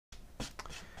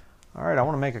All right, I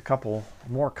want to make a couple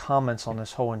more comments on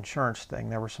this whole insurance thing.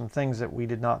 There were some things that we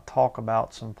did not talk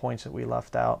about, some points that we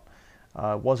left out.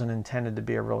 It wasn't intended to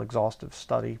be a real exhaustive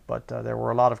study, but there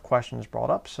were a lot of questions brought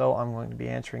up, so I'm going to be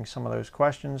answering some of those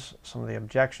questions, some of the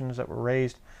objections that were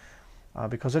raised,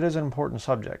 because it is an important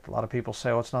subject. A lot of people say,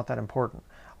 oh, it's not that important.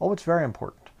 Oh, it's very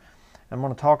important. I'm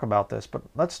going to talk about this, but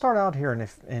let's start out here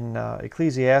in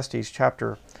Ecclesiastes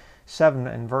chapter 7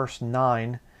 and verse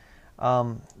 9.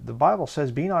 The Bible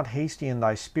says, be not hasty in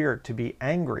thy spirit to be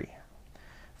angry,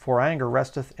 for anger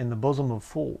resteth in the bosom of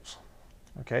fools.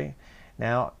 Okay?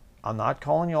 Now, I'm not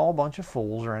calling you all a bunch of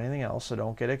fools or anything else, so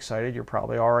don't get excited. You're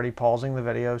probably already pausing the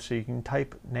video so you can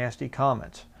type nasty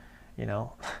comments. You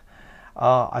know,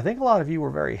 I think a lot of you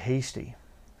were very hasty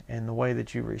in the way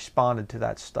that you responded to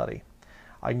that study.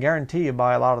 I can guarantee you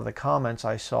by a lot of the comments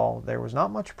I saw, there was not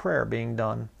much prayer being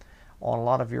done on a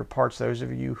lot of your parts, those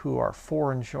of you who are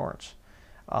for insurance.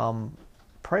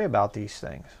 Pray about these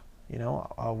things. You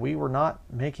know, we were not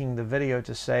making the video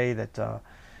to say that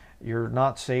you're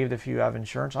not saved if you have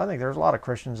insurance. I think there's a lot of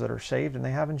Christians that are saved and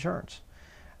they have insurance.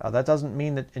 That doesn't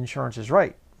mean that insurance is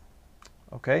right.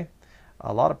 Okay?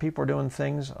 A lot of people are doing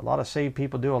things, a lot of saved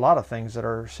people do a lot of things that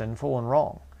are sinful and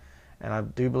wrong. And I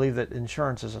do believe that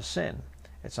insurance is a sin.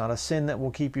 It's not a sin that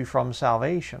will keep you from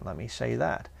salvation, let me say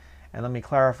that. And let me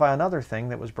clarify another thing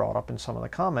that was brought up in some of the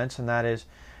comments, and that is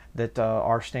that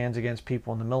our stands against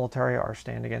people in the military, our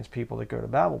stand against people that go to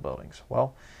Bible buildings.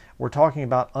 Well, we're talking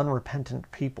about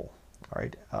unrepentant people, all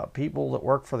right? People that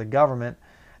work for the government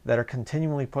that are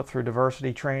continually put through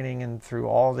diversity training and through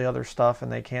all the other stuff, and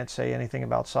they can't say anything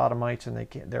about sodomites, and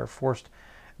they're forced,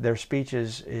 their speech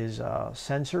is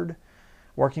censored.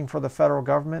 Working for the federal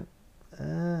government,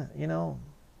 you know,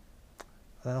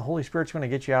 the Holy Spirit's going to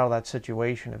get you out of that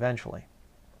situation eventually.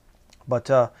 But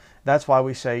that's why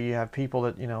we say you have people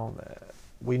that, you know,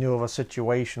 we knew of a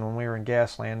situation when we were in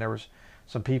Gasland. There was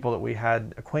some people that we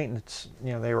had acquaintance,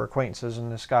 you know, they were acquaintances,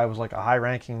 and this guy was like a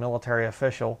high-ranking military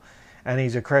official, and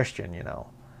he's a Christian, you know,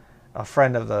 a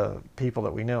friend of the people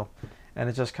that we knew. And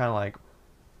it's just kind of like,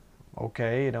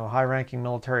 okay, you know, high-ranking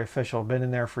military official, been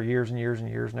in there for years and years and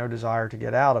years, no desire to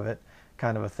get out of it,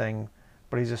 kind of a thing,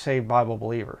 but he's a saved Bible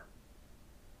believer.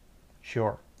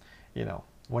 Sure, you know,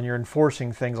 when you're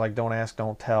enforcing things like don't ask,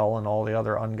 don't tell, and all the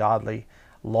other ungodly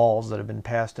laws that have been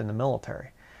passed in the military.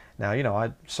 Now, you know,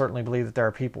 I certainly believe that there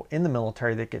are people in the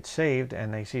military that get saved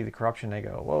and they see the corruption, they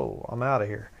go, whoa, I'm out of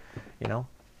here. You know,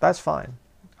 that's fine.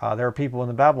 There are people in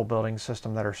the Bible building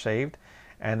system that are saved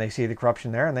and they see the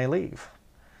corruption there and they leave.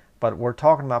 But we're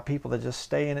talking about people that just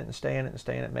stay in it and stay in it and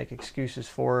stay in it, make excuses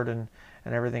for it and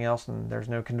everything else, and there's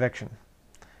no conviction.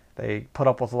 They put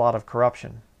up with a lot of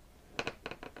corruption.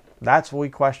 That's what we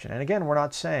question. And again, we're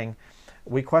not saying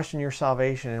we question your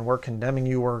salvation and we're condemning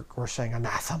you, we're saying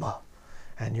anathema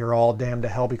and you're all damned to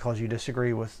hell because you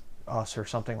disagree with us or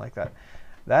something like that.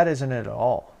 That isn't it at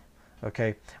all.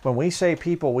 Okay? When we say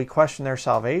people, we question their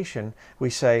salvation,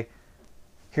 we say,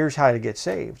 here's how to get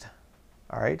saved.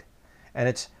 All right? And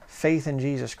it's faith in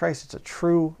Jesus Christ. It's a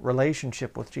true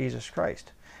relationship with Jesus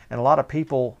Christ. And a lot of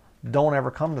people don't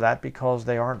ever come to that because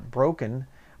they aren't broken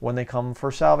when they come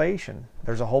for salvation.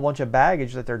 There's a whole bunch of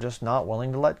baggage that they're just not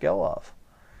willing to let go of.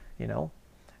 You know,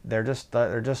 they're just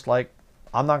like,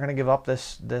 I'm not going to give up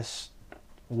this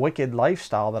wicked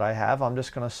lifestyle that I have. I'm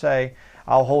just going to say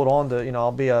I'll hold on to, you know,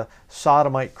 I'll be a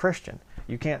sodomite Christian.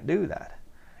 You can't do that.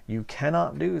 You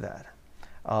cannot do that.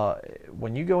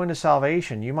 When you go into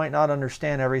salvation, you might not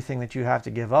understand everything that you have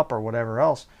to give up or whatever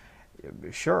else.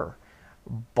 Sure.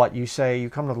 But you say,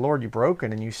 you come to the Lord, you're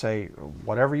broken, and you say,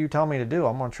 whatever you tell me to do,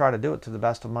 I'm going to try to do it to the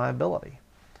best of my ability.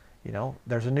 You know,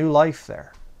 there's a new life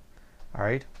there. All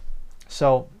right?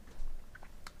 So,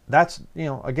 that's, you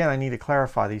know, again, I need to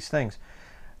clarify these things.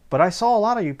 But I saw a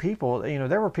lot of you people, you know,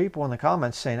 there were people in the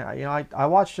comments saying, you know, I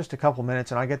watched just a couple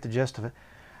minutes and I get the gist of it.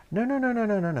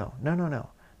 No.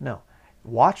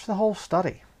 Watch the whole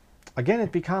study. Again,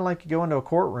 it'd be kind of like you go into a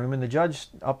courtroom and the judge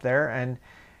up there and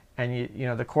you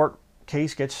know, the court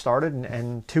case gets started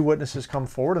and two witnesses come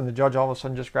forward and the judge all of a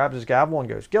sudden just grabs his gavel and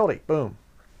goes, guilty, boom.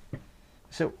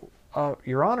 So,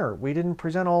 Your Honor, we didn't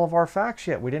present all of our facts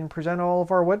yet. We didn't present all of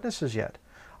our witnesses yet.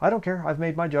 I don't care. I've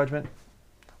made my judgment.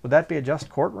 Would that be a just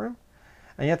courtroom?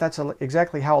 And yet that's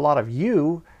exactly how a lot of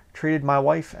you treated my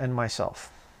wife and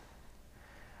myself.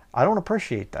 I don't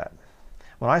appreciate that.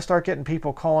 When I start getting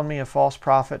people calling me a false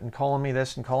prophet and calling me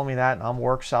this and calling me that and I'm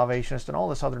work salvationist and all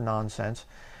this other nonsense,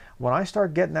 when I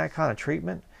start getting that kind of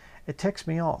treatment, it ticks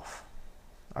me off.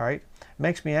 All right? It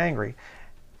makes me angry.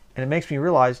 And it makes me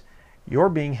realize you're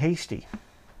being hasty.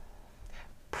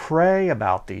 Pray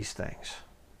about these things.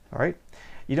 All right?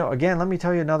 Again, let me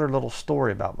tell you another little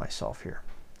story about myself here.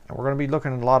 And we're going to be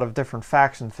looking at a lot of different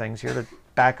facts and things here to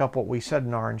back up what we said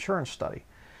in our insurance study.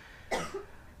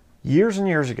 Years and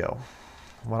years ago,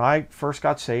 when I first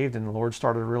got saved and the Lord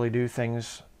started to really do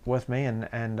things with me,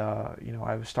 and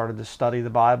I started to study the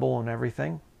Bible and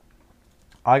everything,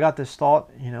 I got this thought,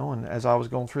 and as I was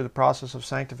going through the process of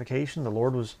sanctification, the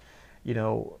Lord was,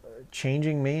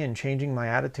 changing me and changing my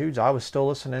attitudes. I was still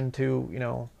listening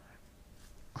to,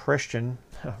 Christian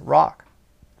rock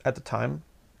at the time.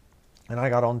 And I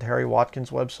got on Terry Watkins'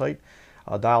 website,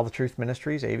 Dial the Truth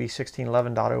Ministries,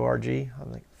 av1611.org, I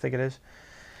think it is.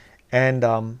 And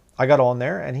I got on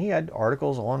there, and he had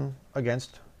articles on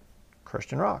against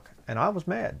Christian rock. And I was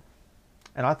mad.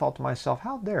 And I thought to myself,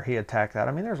 how dare he attack that?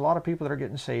 I mean, there's a lot of people that are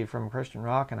getting saved from Christian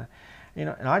rock, and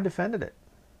I defended it,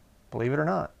 believe it or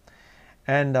not.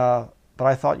 And but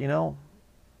I thought,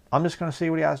 I'm just going to see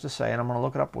what he has to say, and I'm going to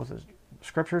look it up with his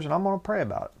scriptures, and I'm going to pray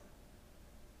about it.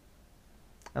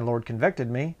 And the Lord convicted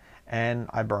me, and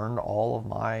I burned all of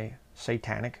my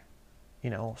satanic,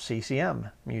 CCM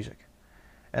music.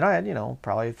 And I had,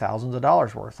 probably thousands of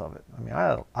dollars worth of it. I mean,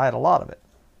 I had a lot of it,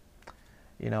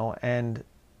 and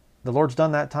the Lord's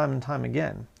done that time and time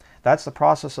again. That's the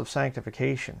process of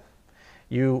sanctification.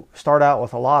 You start out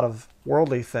with a lot of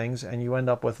worldly things, and you end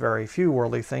up with very few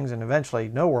worldly things, and eventually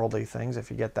no worldly things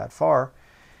if you get that far.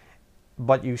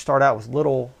 But you start out with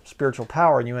little spiritual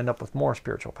power, and you end up with more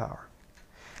spiritual power.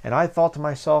 And I thought to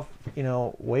myself,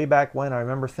 way back when, I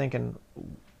remember thinking,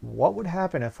 what would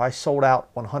happen if I sold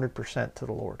out 100% to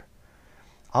the Lord?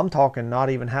 I'm talking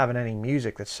not even having any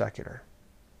music that's secular.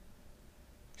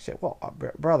 You say, well,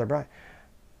 brother, Brian.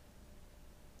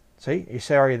 See, you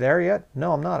say, are you there yet?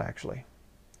 No, I'm not actually.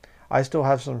 I still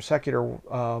have some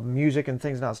secular music and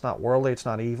things. Now, it's not worldly, it's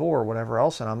not evil or whatever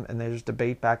else. And there's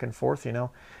debate back and forth,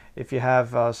 If you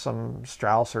have some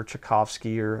Strauss or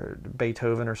Tchaikovsky or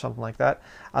Beethoven or something like that,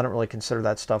 I don't really consider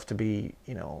that stuff to be,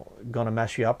 going to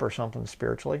mess you up or something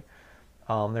spiritually.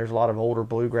 There's a lot of older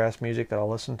bluegrass music that I'll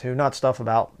listen to. Not stuff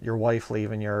about your wife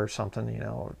leaving you or something,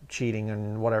 cheating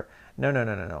and whatever.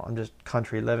 No. I'm just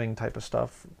country living type of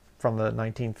stuff from the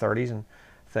 1930s and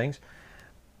things.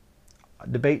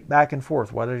 Debate back and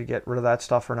forth whether to get rid of that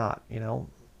stuff or not,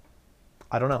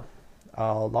 I don't know.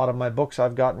 A lot of my books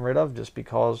I've gotten rid of just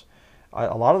because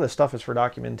a lot of this stuff is for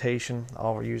documentation.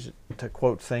 I'll use it to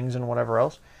quote things and whatever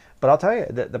else. But I'll tell you,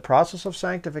 the process of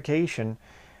sanctification,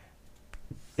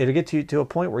 it'll get to a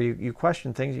point where you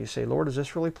question things. You say, Lord, is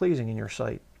this really pleasing in your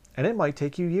sight? And it might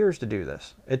take you years to do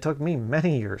this. It took me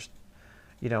many years,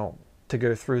 to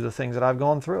go through the things that I've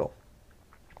gone through.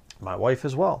 My wife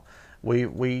as well.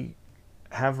 We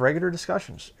have regular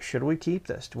discussions. Should we keep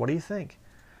this? What do you think?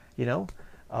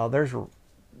 There's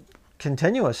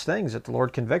continuous things that the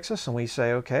Lord convicts us, and we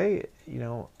say, okay,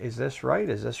 is this right?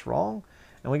 Is this wrong?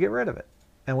 And we get rid of it.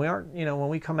 And we aren't, when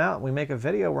we come out and we make a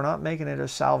video, we're not making it a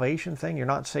salvation thing. You're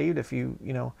not saved if you,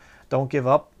 don't give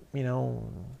up,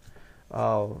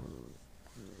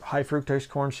 high fructose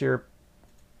corn syrup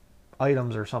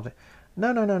items or something.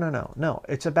 No.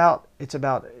 It's about,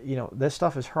 this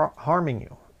stuff is harming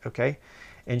you, okay?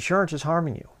 Insurance is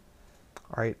harming you.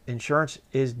 All right, insurance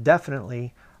is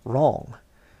definitely wrong.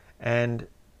 And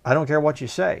I don't care what you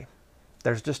say.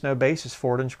 There's just no basis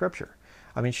for it in Scripture.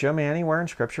 I mean, show me anywhere in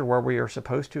Scripture where we are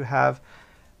supposed to have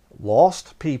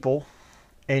lost people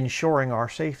ensuring our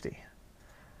safety.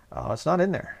 It's not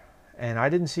in there. And I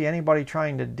didn't see anybody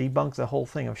trying to debunk the whole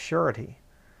thing of surety,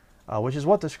 which is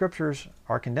what the Scriptures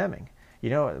are condemning.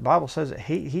 The Bible says that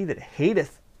he that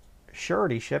hateth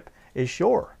suretyship is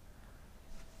sure.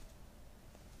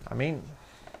 I mean,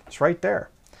 it's right there.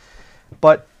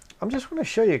 But I'm just going to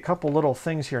show you a couple little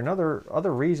things here, and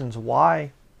other reasons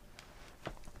why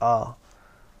I'm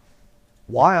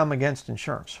against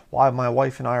insurance, why my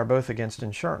wife and I are both against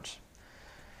insurance.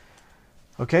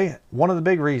 Okay, one of the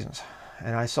big reasons,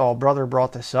 and I saw a brother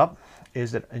brought this up,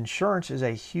 is that insurance is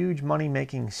a huge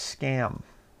money-making scam.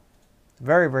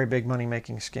 Very, very big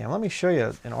money-making scam. Let me show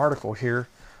you an article here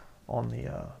on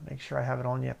the, make sure I have it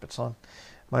on. Yep, it's on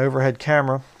my overhead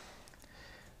camera.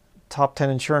 Top 10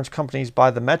 insurance companies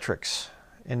by the metrics,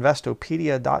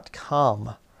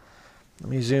 investopedia.com. Let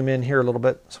me zoom in here a little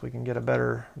bit so we can get a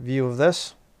better view of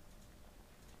this.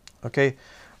 Okay,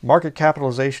 market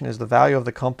capitalization is the value of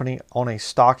the company on a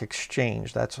stock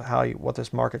exchange. That's what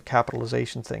this market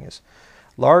capitalization thing is.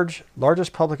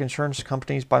 Largest public insurance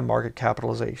companies by market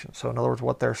capitalization. So in other words,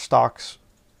 what their stock's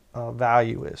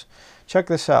value is. Check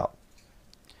this out.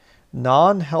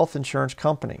 Non-health insurance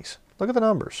companies. Look at the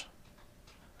numbers.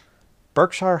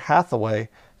 Berkshire Hathaway,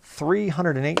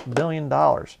 $308 billion.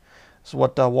 This is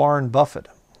what Warren Buffett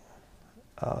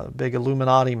big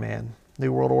Illuminati man,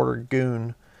 New World Order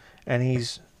goon, and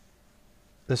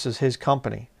this is his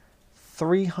company.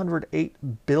 $308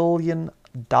 billion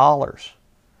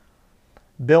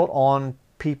built on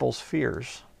people's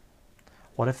fears.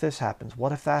 What if this happens?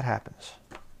 What if that happens?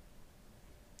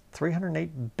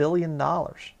 $308 billion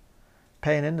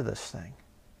paying into this thing.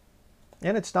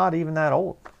 And it's not even that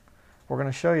old. I'm going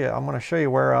to show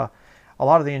you where a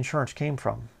lot of the insurance came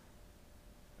from.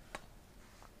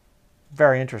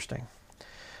 Very interesting.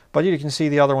 But you can see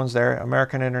the other ones there.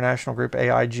 American International Group,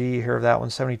 AIG, you hear of that one,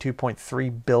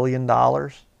 $72.3 billion.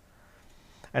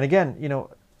 And again, you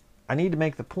know, I need to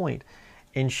make the point.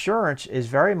 Insurance is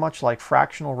very much like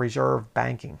fractional reserve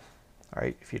banking. All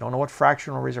right, if you don't know what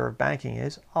fractional reserve banking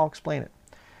is, I'll explain it.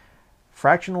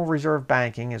 Fractional reserve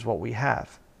banking is what we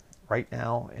have right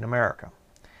now in America.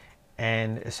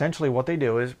 And essentially what they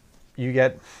do is you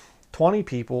get 20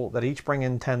 people that each bring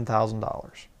in $10,000.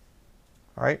 All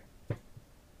right?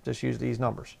 Just use these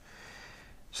numbers.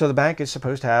 So the bank is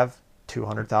supposed to have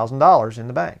 $200,000 in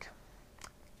the bank.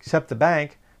 Except the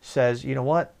bank says, you know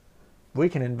what? We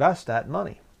can invest that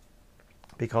money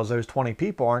because those 20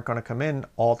 people aren't going to come in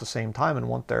all at the same time and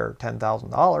want their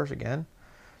 $10,000 again.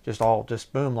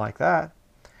 Just boom like that.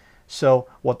 So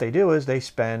what they do is they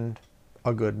spend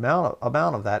a good amount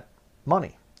of that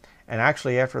money. And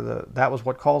actually that was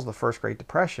what caused the first Great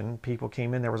Depression. People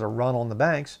came in, there was a run on the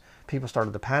banks. People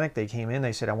started to panic. They came in,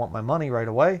 they said, I want my money right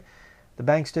away. The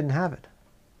banks didn't have it.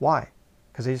 Why?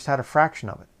 Because they just had a fraction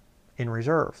of it in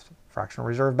reserves, fractional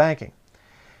reserve banking.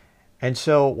 And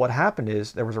so what happened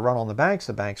is there was a run on the banks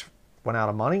went out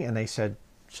of money and they said,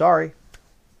 sorry,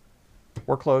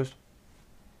 we're closed.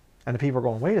 And the people are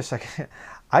going, wait a second,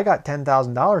 I got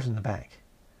 $10,000 in the bank.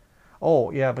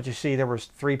 Oh, yeah, but you see, there was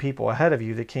 3 people ahead of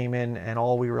you that came in and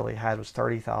all we really had was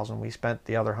 $30,000. We spent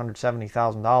the other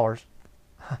 $170,000.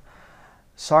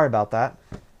 Sorry about that.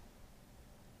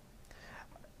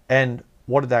 And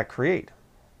what did that create?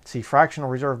 See, fractional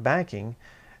reserve banking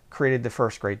created the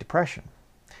first Great Depression.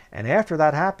 And after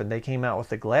that happened, they came out with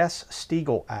the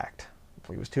Glass-Steagall Act. I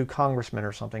believe it was 2 congressmen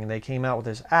or something, and they came out with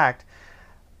this act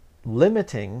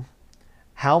limiting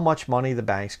how much money the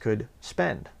banks could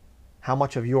spend. How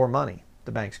much of your money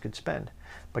the banks could spend.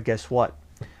 But guess what?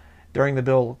 During the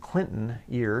Bill Clinton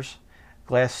years, the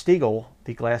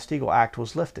Glass-Steagall Act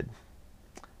was lifted.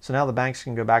 So now the banks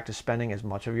can go back to spending as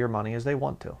much of your money as they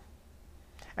want to.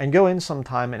 And go in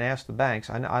sometime and ask the banks.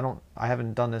 I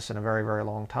haven't done this in a very, very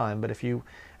long time, but if you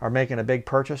are making a big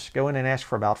purchase, go in and ask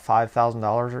for about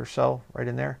 $5,000 or so right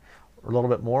in there, or a little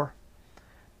bit more.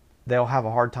 They'll have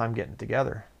a hard time getting it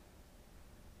together.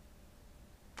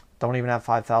 Don't even have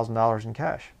 $5,000 in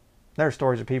cash. There are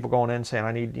stories of people going in saying,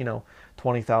 I need, you know,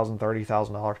 $20,000,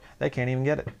 $30,000. They can't even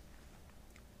get it.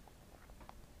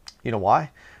 You know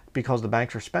why? Because the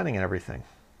banks are spending everything.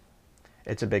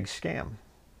 It's a big scam.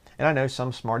 And I know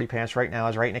some smarty pants right now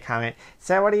is writing a comment,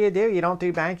 so what do? You don't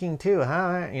do banking too,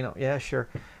 huh? You know, yeah, sure.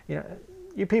 You know,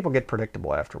 you people get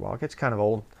predictable after a while. It gets kind of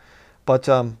old. But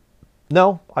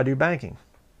no, I do banking.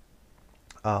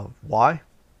 Why?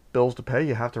 Bills to pay,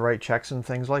 you have to write checks and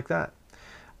things like that.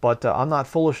 But I'm not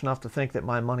foolish enough to think that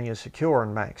my money is secure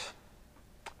in banks.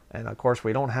 And of course,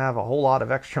 we don't have a whole lot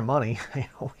of extra money. You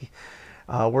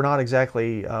know, we're not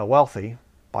exactly wealthy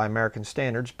by American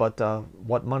standards, but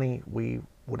what money we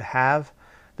would have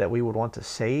that we would want to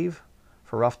save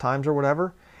for rough times or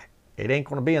whatever, it ain't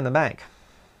going to be in the bank.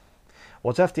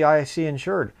 What's FDIC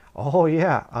insured? Oh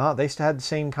yeah, they had the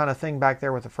same kind of thing back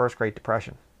there with the first Great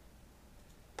Depression.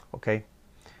 Okay.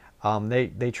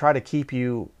 They try to keep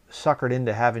you suckered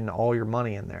into having all your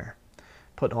money in there,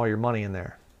 putting all your money in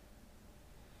there.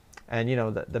 And you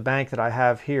know, the bank that I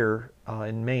have here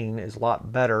in Maine is a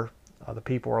lot better. The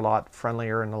people are a lot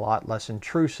friendlier and a lot less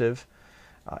intrusive,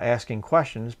 asking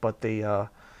questions. But the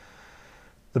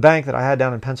bank that I had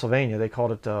down in Pennsylvania, they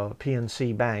called it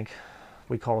PNC Bank.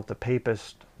 We call it the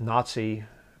Papist Nazi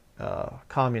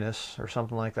Communists or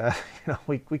something like that. You know,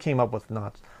 we came up with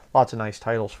lots of nice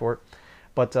titles for it.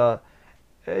 But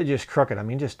it's just crooked. I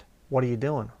mean, just what are you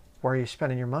doing? Where are you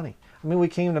spending your money? I mean, we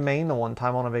came to Maine the one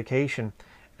time on a vacation,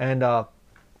 and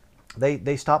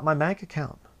they stopped my bank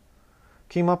account.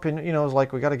 Came up and, you know, it was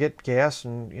like, we got to get gas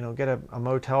and, you know, get a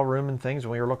motel room and things.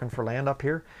 And we were looking for land up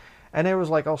here. And it was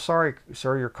like, oh, sorry,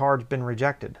 sir, your card's been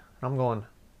rejected. And I'm going,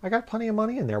 I got plenty of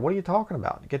money in there. What are you talking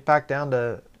about? Get back down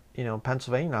to, you know,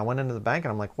 Pennsylvania. I went into the bank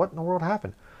and I'm like, what in the world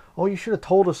happened? Oh, you should have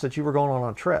told us that you were going on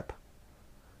a trip.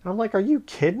 And I'm like, are you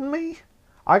kidding me?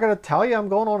 I got to tell you I'm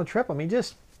going on a trip. I mean,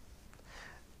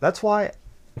 that's why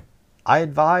I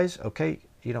advise, okay,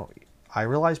 you know, I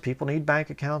realize people need bank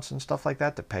accounts and stuff like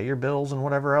that to pay your bills and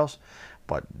whatever else.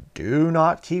 But do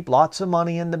not keep lots of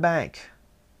money in the bank.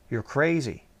 You're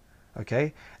crazy.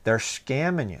 Okay? They're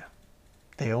scamming you.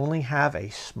 They only have a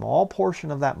small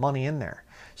portion of that money in there.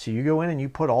 So you go in and you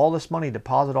put all this money,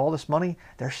 deposit all this money,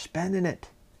 they're spending it.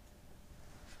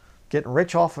 Getting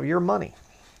rich off of your money.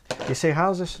 You say, how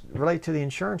does this relate to the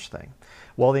insurance thing?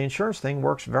 Well, the insurance thing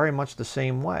works very much the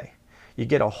same way. You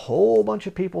get a whole bunch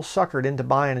of people suckered into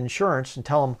buying insurance and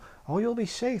tell them, oh, you'll be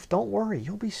safe. Don't worry,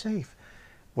 you'll be safe.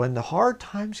 When the hard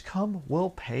times come,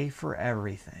 we'll pay for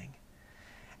everything.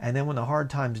 And then when the hard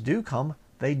times do come,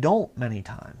 they don't many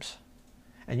times.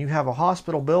 And you have a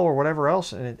hospital bill or whatever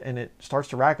else, and it starts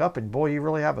to rack up, and boy, you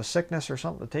really have a sickness or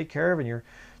something to take care of, and you're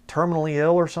terminally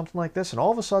ill or something like this, and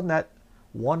all of a sudden that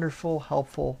wonderful,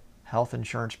 helpful health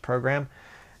insurance program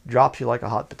drops you like a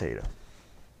hot potato.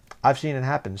 I've seen it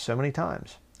happen so many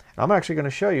times. And I'm actually going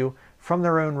to show you from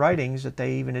their own writings that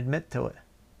they even admit to it.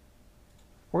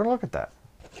 We're going to look at that.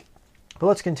 But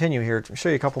let's continue here to show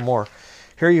you a couple more.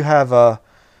 Here you have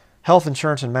health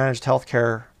insurance and managed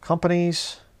healthcare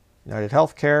companies. United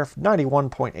Healthcare,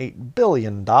 $91.8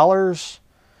 billion.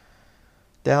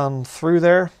 Down through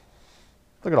there.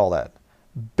 Look at all that.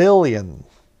 Billion.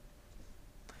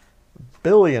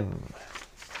 Billion.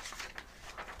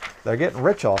 They're getting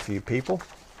rich off you people.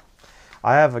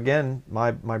 I have, again,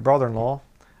 my brother-in-law,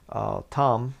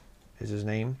 Tom is his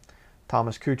name,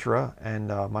 Thomas Kuchera, and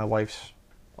my wife's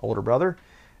older brother.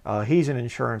 He's an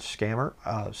insurance scammer,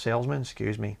 salesman,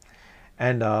 excuse me,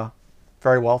 and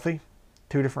very wealthy.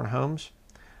 2 different homes.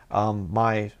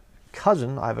 My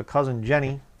cousin, I have a cousin,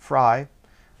 Jenny Fry,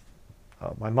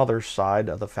 my mother's side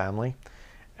of the family,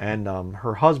 and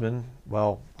her husband,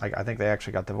 well, I think they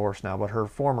actually got divorced now, but her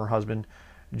former husband,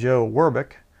 Joe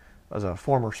Werbick, was a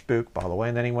former spook, by the way,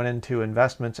 and then he went into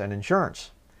investments and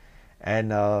insurance.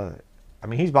 And, I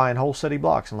mean, he's buying whole city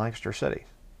blocks in Lancaster City,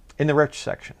 in the rich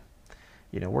section.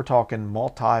 You know, we're talking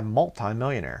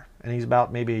multi-millionaire, and he's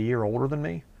about maybe a year older than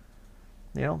me,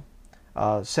 you know.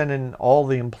 Sending all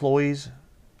the employees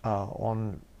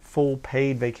on full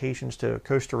paid vacations to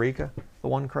Costa Rica the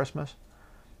one Christmas.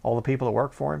 All the people that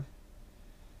work for him.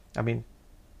 I mean,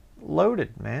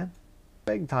 loaded, man.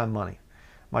 Big time money.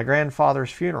 My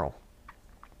grandfather's funeral.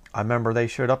 I remember they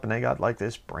showed up and they got like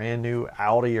this brand new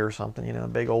Audi or something, you know, a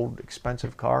big old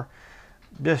expensive car.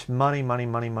 Just money, money,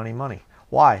 money, money, money.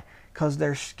 Why? Because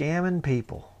they're scamming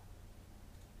people.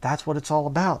 That's what it's all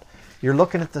about. You're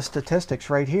looking at the statistics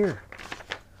right here.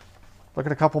 Look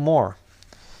at a couple more.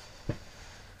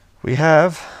 We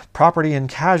have property and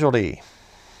casualty.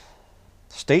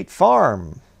 State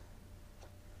Farm.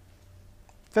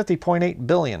 $50.8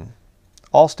 billion.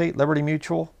 Allstate, Liberty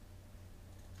Mutual.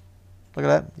 Look at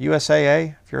that.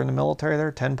 USAA, if you're in the military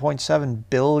there, $10.7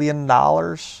 billion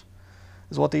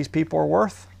is what these people are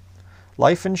worth.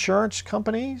 Life insurance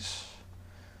companies.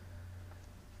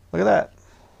 Look at that.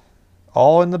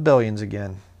 All in the billions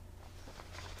again.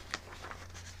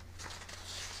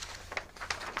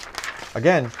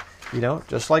 Again, you know,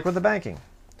 just like with the banking,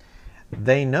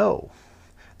 they know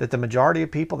that the majority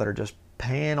of people that are just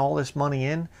paying all this money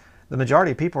in, the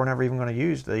majority of people are never even going to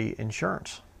use the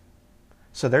insurance.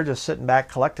 So they're just sitting back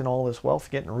collecting all this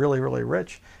wealth, getting really, really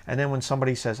rich. And then when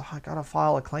somebody says, oh, I got to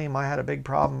file a claim, I had a big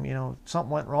problem, you know, something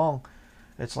went wrong.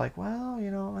 It's like, well, you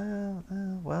know,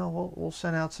 well, we'll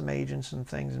send out some agents and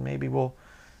things, and maybe we'll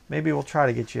try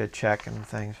to get you a check and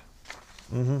things.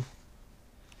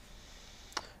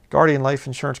 Guardian Life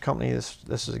Insurance Company.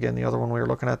 This is again the other one we were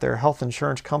looking at there. Health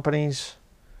insurance companies.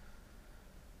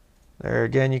 There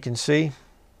again, you can see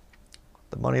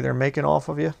the money they're making off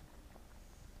of you.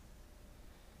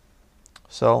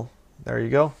 So there you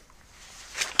go.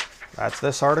 That's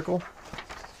this article.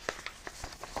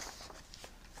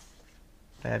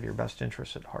 They have your best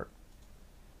interests at heart.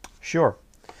 Sure.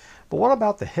 But what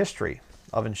about the history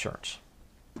of insurance?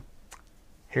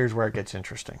 Here's where it gets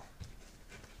interesting.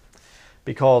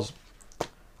 Because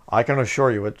I can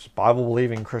assure you, it's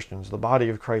Bible-believing Christians, the body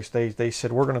of Christ, they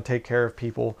said we're going to take care of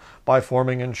people by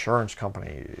forming insurance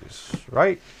companies.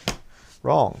 Right?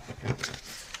 Wrong.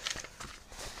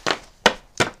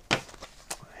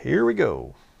 Here we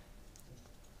go.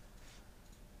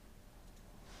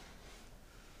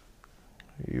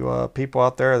 You people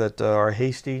out there that are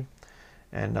hasty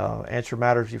and answer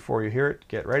matters before you hear it,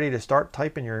 get ready to start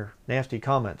typing your nasty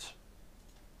comments,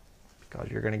 because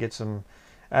you're going to get some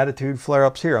attitude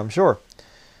flare-ups here, I'm sure.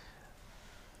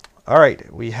 All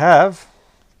right, we have,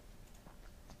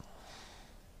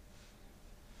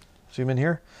 zoom in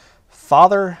here,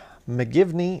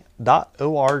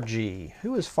 FatherMcGivney.org.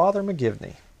 Who is Father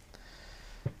McGivney?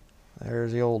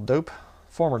 There's the old dope,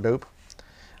 former dope.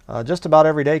 Just about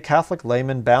every day, Catholic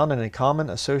laymen bound in a common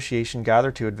association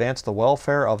gather to advance the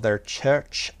welfare of their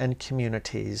church and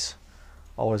communities.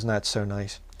 Oh, isn't that so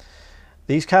nice?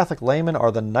 These Catholic laymen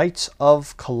are the Knights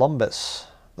of Columbus,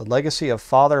 the legacy of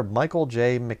Father Michael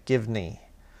J. McGivney.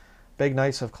 Big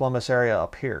Knights of Columbus area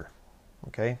up here.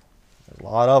 Okay, there's a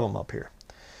lot of them up here.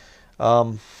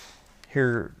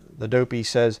 Here, the dopey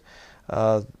says,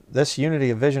 this unity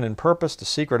of vision and purpose, the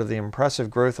secret of the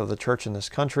impressive growth of the church in this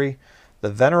country. The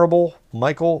Venerable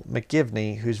Michael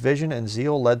McGivney, whose vision and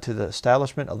zeal led to the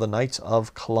establishment of the Knights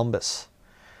of Columbus.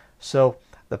 So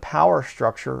the power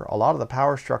structure, a lot of the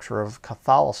power structure of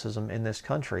Catholicism in this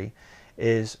country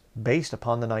is based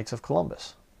upon the Knights of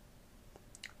Columbus.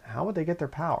 How would they get their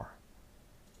power?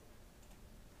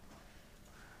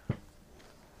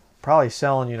 Probably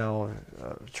selling,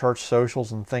 church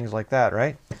socials and things like that,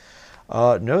 right?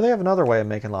 No, they have another way of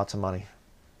making lots of money.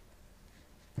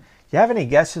 You have any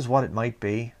guesses what it might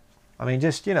be? I mean,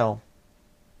 just,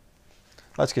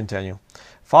 let's continue.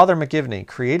 Father McGivney,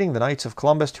 creating the Knights of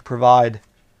Columbus to provide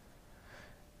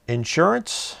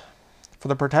insurance for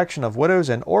the protection of widows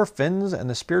and orphans and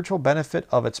the spiritual benefit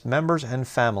of its members and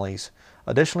families.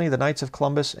 Additionally, the Knights of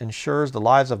Columbus insures the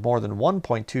lives of more than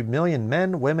 1.2 million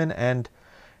men, women, and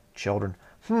children.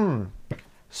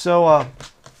 So,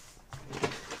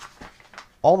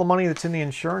 all the money that's in the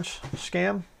insurance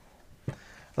scam,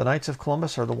 the Knights of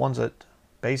Columbus are the ones that,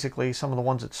 basically, some of the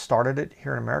ones that started it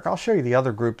here in America. I'll show you the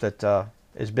other group that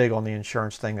is big on the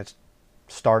insurance thing that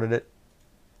started it.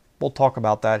 We'll talk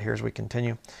about that here as we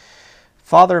continue.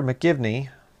 Father McGivney,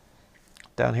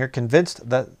 down here, convinced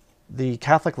that the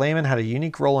Catholic layman had a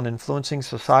unique role in influencing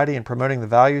society and promoting the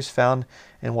values found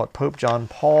in what Pope John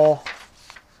Paul...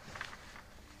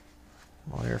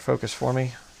 Well, here, focus for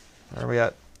me. Where are we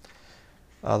at?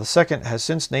 The second has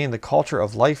since named the culture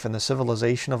of life and the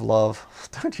civilization of love.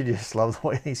 Don't you just love the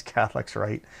way these Catholics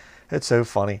write? It's so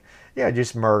funny. Yeah,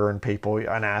 just murdering people,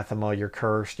 anathema, you're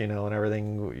cursed, and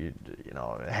everything,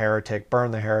 heretic, burn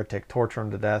the heretic, torture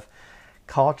him to death.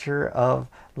 Culture of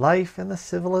life and the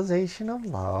civilization of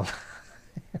love.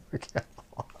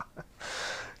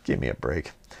 Give me a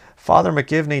break. Father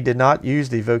McGivney did not use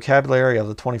the vocabulary of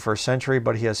the 21st century,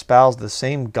 but he espoused the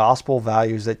same gospel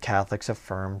values that Catholics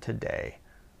affirm today.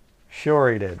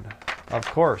 Sure he did. Of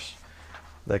course.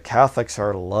 The Catholics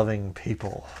are loving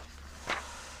people.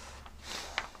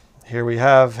 Here we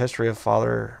have history of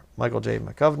Father Michael J.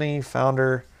 McGivney,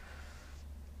 founder,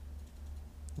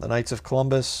 the Knights of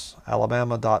Columbus,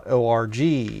 alabama.org.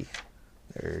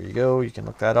 There you go. You can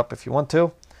look that up if you want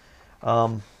to.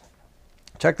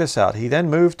 Check this out. He then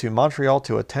moved to Montreal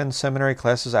to attend seminary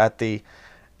classes at the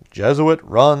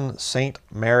Jesuit-run St.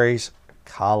 Mary's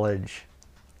College.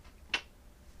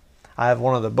 I have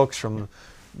one of the books from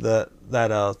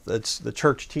it's the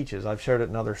church teaches. I've showed it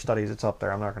in other studies. It's up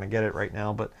there. I'm not going to get it right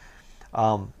now, but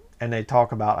and they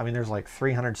talk about. There's like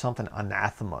 300 something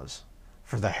anathemas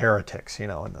for the heretics, in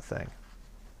the thing.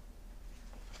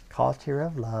 Culture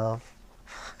of love.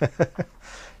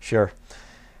 Sure.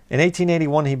 In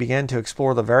 1881, he began to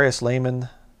explore with various laymen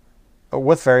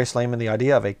the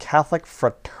idea of a Catholic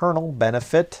fraternal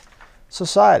benefit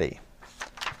society.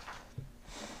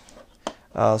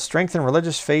 Strengthen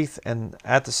religious faith and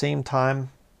at the same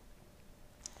time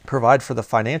provide for the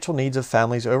financial needs of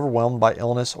families overwhelmed by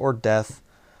illness or death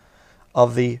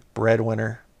of the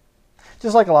breadwinner.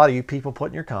 Just like a lot of you people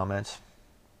put in your comments.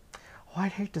 Oh,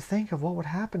 I'd hate to think of what would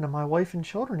happen to my wife and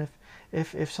children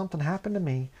if something happened to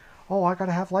me. Oh, I got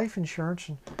to have life insurance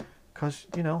because,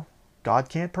 God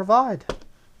can't provide.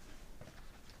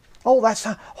 Oh, that's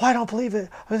not, oh, I don't believe it.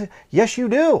 Yes, you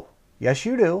do. Yes,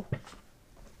 you do.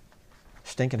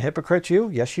 Stinking hypocrites, you?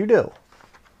 Yes, you do.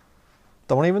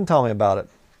 Don't even tell me about it.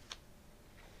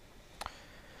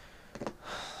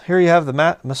 Here you have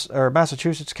the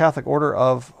Massachusetts Catholic Order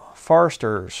of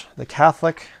Foresters, the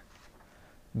Catholic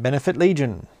Benefit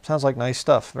Legion. Sounds like nice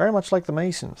stuff. Very much like the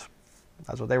Masons.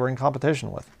 That's what they were in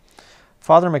competition with.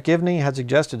 Father McGivney had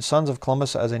suggested Sons of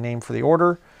Columbus as a name for the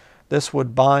order. This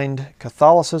would bind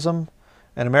Catholicism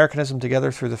and Americanism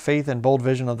together through the faith and bold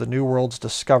vision of the New World's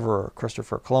discoverer,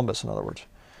 Christopher Columbus, in other words.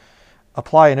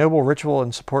 Apply a noble ritual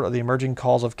in support of the emerging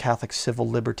cause of Catholic civil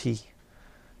liberty.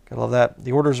 Gotta love that.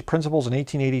 The order's principles in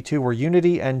 1882 were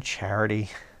unity and charity,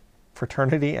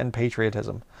 fraternity and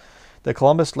patriotism. The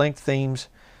Columbus linked themes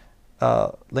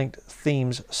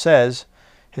says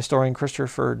historian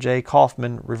Christopher J.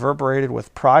 Kaufman, reverberated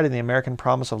with pride in the American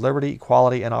promise of liberty,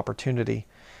 equality, and opportunity.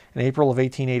 In April of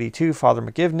 1882, Father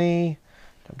McGivney,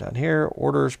 down here,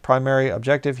 order's primary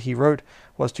objective, he wrote,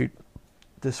 was to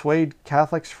dissuade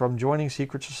Catholics from joining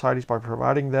secret societies by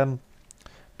providing them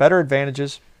better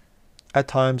advantages at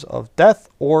times of death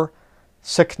or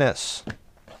sickness.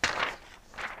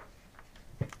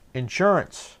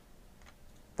 Insurance.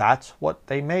 That's what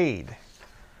they made.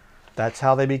 That's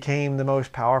how they became the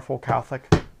most powerful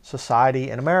Catholic society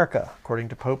in America, according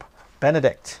to Pope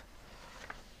Benedict.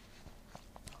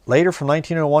 Later, from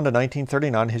 1901 to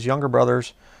 1939, his younger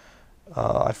brothers,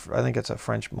 I think it's a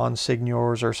French,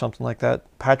 Monsignors or something like that,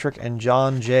 Patrick and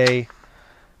John J.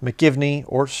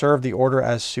 McGivney, served the order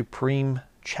as supreme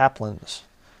chaplains.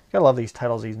 You gotta love these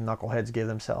titles these knuckleheads give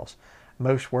themselves.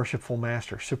 Most worshipful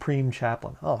master, supreme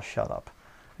chaplain. Oh, shut up.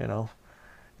 You know,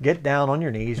 get down on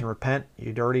your knees and repent,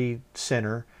 you dirty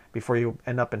sinner, before you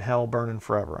end up in hell burning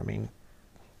forever. I mean,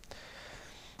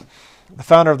 the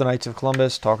founder of the Knights of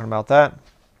Columbus, talking about that.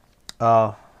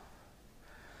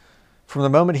 From the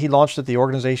moment he launched it, the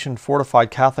organization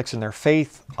fortified Catholics in their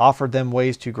faith, offered them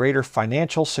ways to greater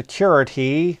financial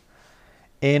security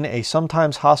in a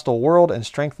sometimes hostile world, and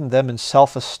strengthened them in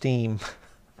self-esteem.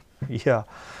 Yeah.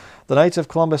 The Knights of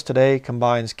Columbus today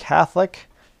combines Catholic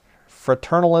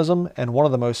fraternalism and one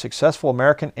of the most successful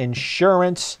American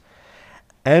insurance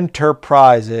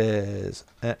enterprises.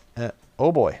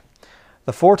 Oh boy.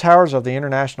 The four towers of the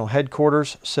international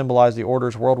headquarters symbolize the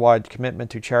order's worldwide commitment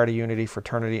to charity, unity,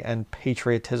 fraternity, and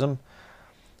patriotism.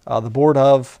 The board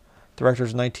of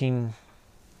directors in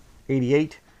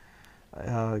 1988,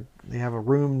 they have a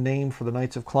room named for the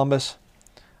Knights of Columbus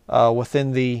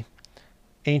within the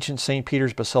ancient St.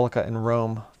 Peter's Basilica in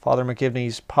Rome. Father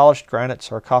McGivney's polished granite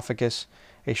sarcophagus,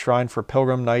 a shrine for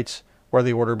pilgrim knights where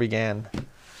the order began.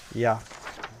 Yeah,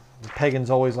 the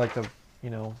pagans always like to,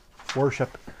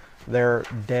 worship their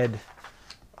dead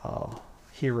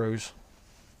heroes.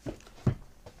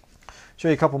 Show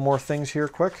you a couple more things here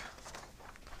quick.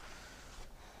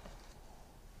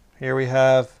 Here we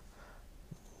have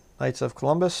Knights of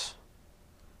Columbus.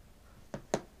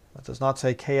 That does not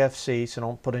say KFC, so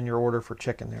don't put in your order for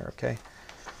chicken there, okay?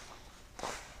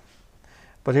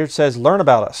 But here it says, learn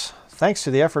about us. Thanks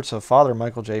to the efforts of Father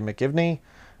Michael J. McGivney,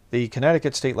 the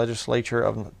Connecticut State Legislature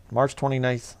of March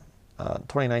 29th,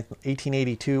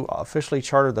 1882 officially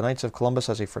chartered the Knights of Columbus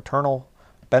as a fraternal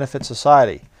benefit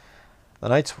society. The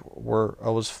Knights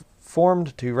was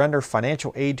formed to render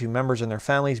financial aid to members and their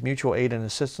families. Mutual aid and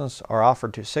assistance are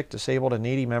offered to sick, disabled, and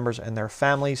needy members and their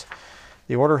families.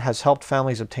 The order has helped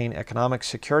families obtain economic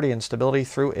security and stability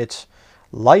through its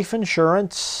life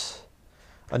insurance,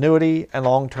 annuity, and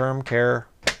long-term care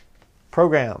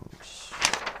programs.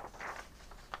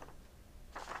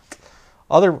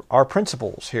 Our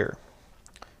principles here.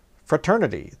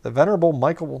 Fraternity. The Venerable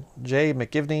Michael J.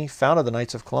 McGivney founded the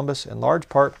Knights of Columbus in large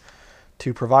part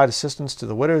to provide assistance to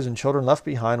the widows and children left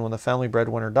behind when the family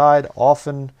breadwinner died,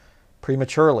 often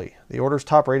prematurely. The order's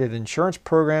top-rated insurance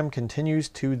program continues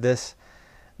to this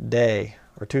day,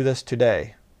 or to do this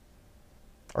today,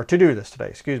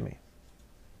 excuse me.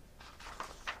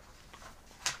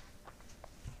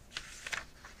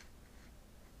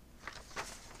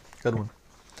 Good one.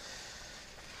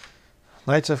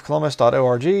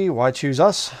 KnightsofColumbus.org. Why choose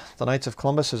us? The Knights of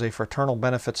Columbus is a fraternal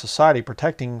benefit society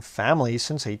protecting families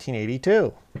since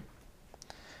 1882.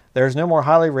 There is no more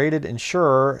highly rated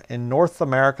insurer in North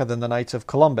America than the Knights of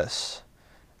Columbus.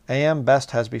 AM Best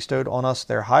has bestowed on us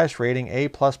their highest rating, A++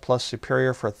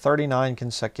 Superior, for 39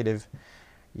 consecutive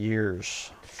years.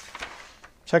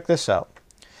 Check this out.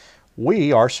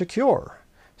 We are secure.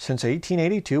 Since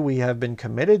 1882, we have been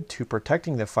committed to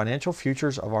protecting the financial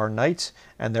futures of our knights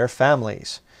and their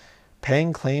families,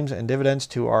 paying claims and dividends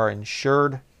to our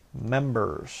insured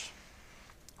members.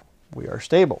 We are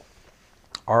stable.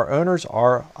 Our owners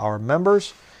are our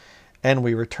members, and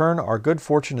we return our good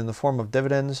fortune in the form of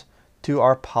dividends to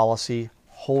our policy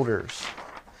holders.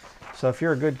 So if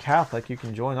you're a good Catholic, you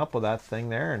can join up with that thing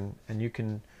there, and you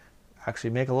can actually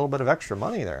make a little bit of extra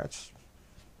money there.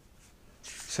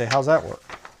 Say, how's that work?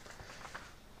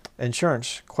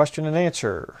 Insurance, question and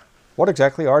answer. What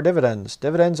exactly are dividends?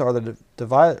 Dividends are the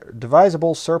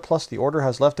divisible surplus the order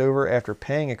has left over after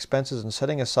paying expenses and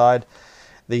setting aside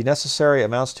the necessary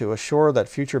amounts to assure that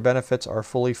future benefits are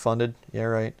fully funded. Yeah,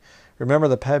 right. Remember,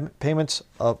 the payment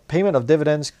of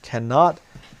dividends cannot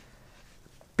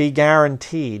be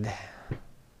guaranteed.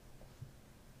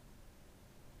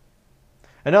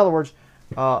 In other words,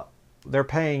 they're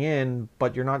paying in,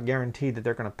 but you're not guaranteed that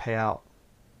they're going to pay out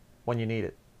when you need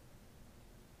it.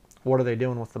 What are they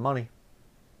doing with the money?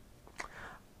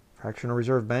 Fractional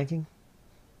reserve banking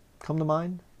come to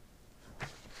mind?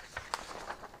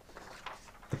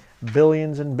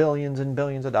 Billions and billions and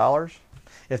billions of dollars.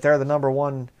 If they're the number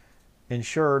one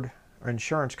insured or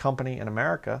insurance company in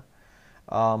America,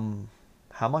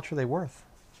 how much are they worth?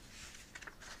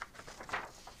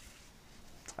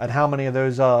 And how many of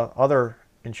those other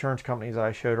insurance companies that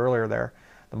I showed earlier there,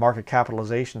 the market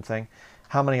capitalization thing,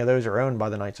 how many of those are owned by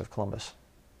the Knights of Columbus?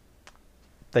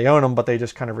 They own them, but they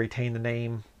just kind of retain the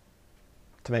name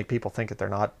to make people think that they're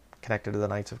not connected to the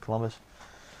Knights of Columbus.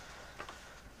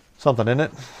 Something in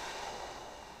it.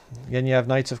 Again, you have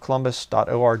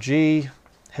knightsofcolumbus.org,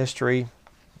 history.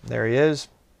 There he is.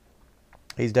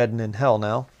 He's dead and in hell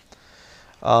now.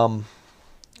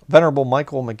 Venerable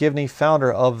Michael McGivney,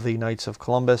 founder of the Knights of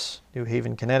Columbus, New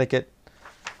Haven, Connecticut.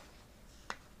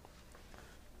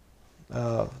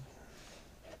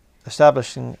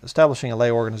 Establishing a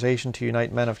lay organization to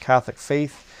unite men of Catholic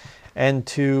faith and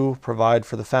to provide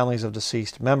for the families of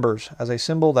deceased members. As a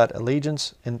symbol that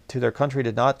allegiance to their country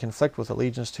did not conflict with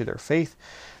allegiance to their faith,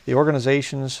 the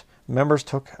organization's members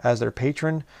took as their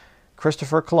patron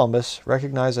Christopher Columbus,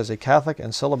 recognized as a Catholic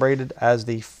and celebrated as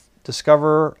the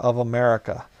discoverer of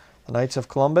America. The Knights of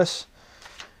Columbus,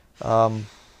 in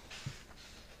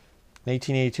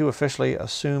 1882, officially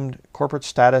assumed corporate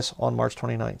status on March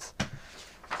 29th.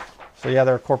 So yeah,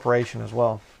 they're a corporation as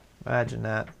well. Imagine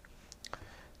that.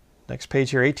 Next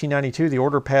page here, 1892, the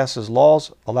order passes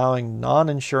laws allowing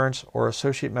non-insurance or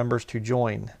associate members to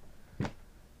join. So,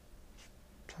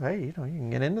 hey, you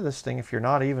can get into this thing if you're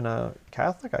not even a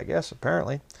Catholic, I guess,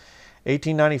 apparently.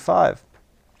 1895,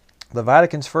 the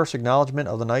Vatican's first acknowledgement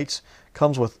of the Knights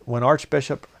comes when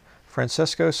Archbishop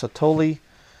Francisco Sotoli,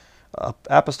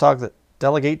 apostolic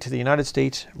delegate to the United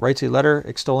States, writes a letter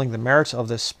extolling the merits of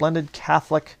this splendid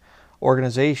Catholic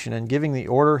organization and giving the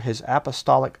order his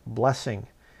apostolic blessing.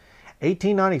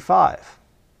 1895.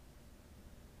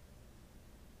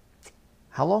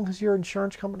 How long has your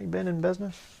insurance company been in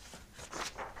business?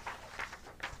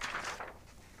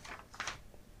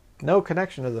 No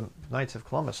connection to the Knights of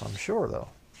Columbus, I'm sure, though.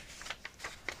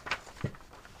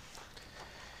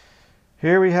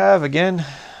 Here we have, again,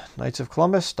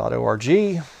 knightsofcolumbus.org.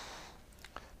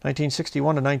 1961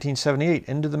 to 1978,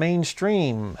 into the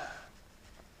mainstream.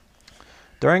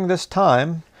 During this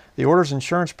time, the Order's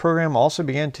insurance program also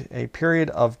began a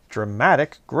period of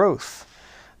dramatic growth.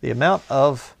 The amount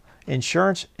of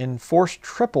insurance in force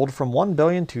tripled from $1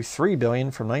 billion to $3 billion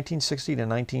from 1960 to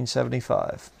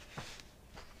 1975.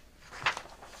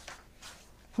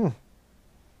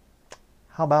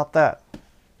 How about that?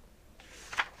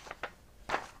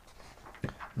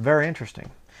 Very interesting.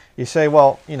 You say,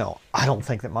 well, I don't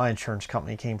think that my insurance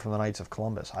company came from the Knights of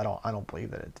Columbus. I don't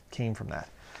believe that it came from that.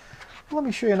 Let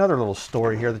me show you another little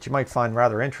story here that you might find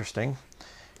rather interesting.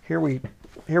 Here we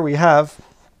have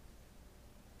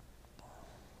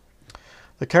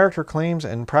The Character, Claims,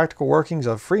 and Practical Workings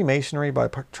of Freemasonry by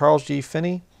Charles G.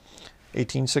 Finney,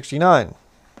 1869.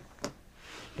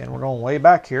 Again, we're going way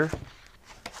back here.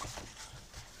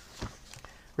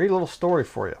 Read a little story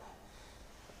for you.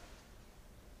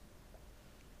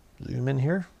 Zoom in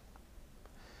here.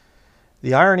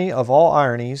 The irony of all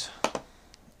ironies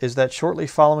is that shortly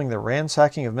following the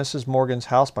ransacking of Mrs. Morgan's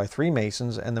house by 3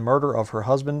 Masons and the murder of her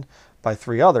husband by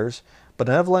 3 others,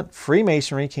 benevolent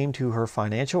Freemasonry came to her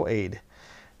financial aid.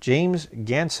 James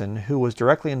Ganson, who was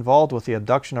directly involved with the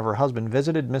abduction of her husband,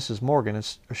 visited Mrs. Morgan,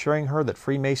 assuring her that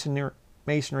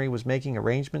Freemasonry was making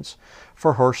arrangements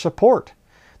for her support,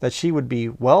 that she would be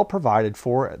well provided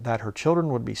for, that her children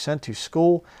would be sent to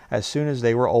school as soon as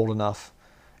they were old enough.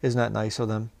 Isn't that nice of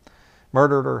them?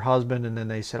 Murdered her husband, and then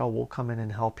they said, oh, we'll come in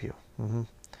and help you.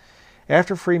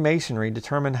 After Freemasonry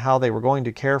determined how they were going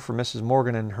to care for Mrs.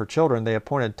 Morgan and her children, they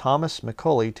appointed Thomas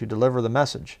McCulley to deliver the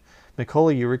message.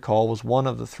 McCulley, you recall, was one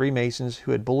of the 3 Masons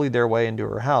who had bullied their way into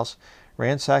her house,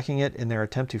 ransacking it in their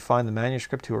attempt to find the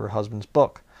manuscript to her husband's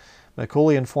book.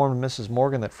 McCulley informed Mrs.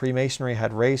 Morgan that Freemasonry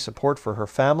had raised support for her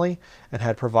family and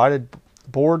had provided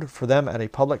board for them at a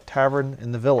public tavern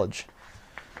in the village.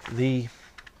 The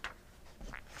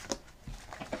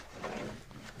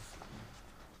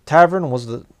tavern was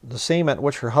the same at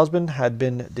which her husband had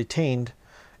been detained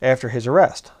after his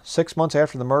arrest. 6 months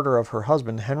after the murder of her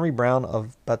husband, Henry Brown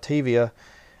of Batavia,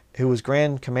 who was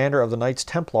Grand Commander of the Knights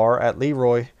Templar at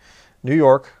Leroy, New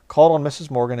York, called on Mrs.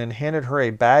 Morgan and handed her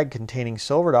a bag containing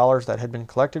silver dollars that had been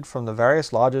collected from the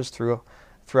various lodges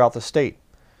throughout the state.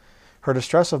 Her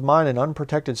distress of mind and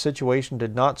unprotected situation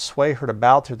did not sway her to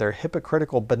bow to their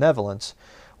hypocritical benevolence.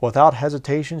 Without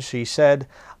hesitation, she said,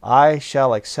 I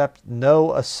shall accept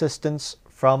no assistance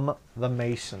from the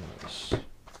Masons.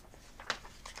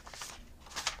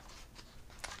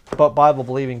 But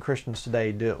Bible-believing Christians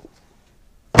today do.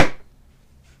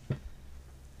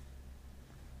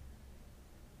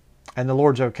 And the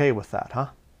Lord's okay with that, huh?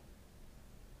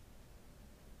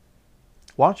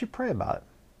 Why don't you pray about it?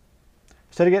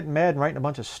 Instead of getting mad and writing a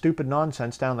bunch of stupid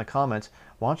nonsense down in the comments,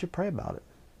 why don't you pray about it?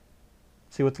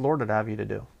 See what the Lord would have you to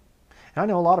do. And I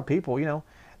know a lot of people,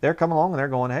 they're coming along and they're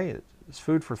going, hey, it's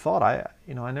food for thought. I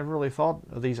never really thought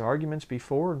of these arguments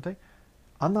before and things.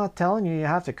 I'm not telling you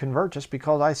have to convert just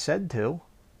because I said to.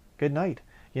 Good night.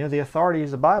 The authority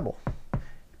is the Bible.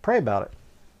 Pray about it.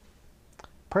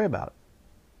 Pray about it.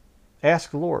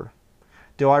 Ask the Lord,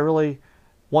 do I really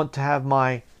want to have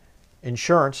my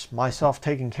insurance, myself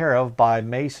taken care of by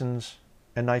Masons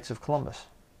and Knights of Columbus?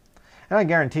 And I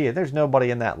guarantee you, there's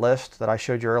nobody in that list that I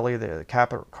showed you earlier, the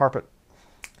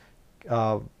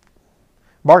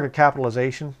market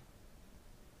capitalization.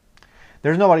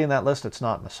 There's nobody in that list that's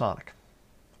not Masonic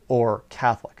or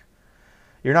Catholic.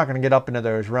 You're not going to get up into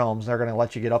those realms. They're going to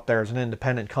let you get up there as an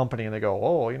independent company and they go,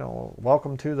 oh,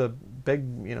 welcome to the big,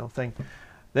 thing.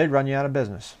 They'd run you out of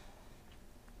business.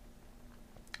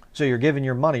 So you're giving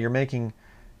your money, you're making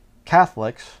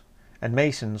Catholics and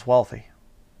Masons wealthy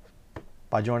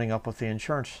by joining up with the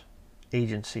insurance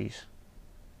agencies.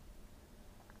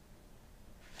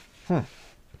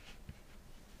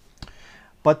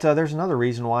 But there's another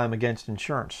reason why I'm against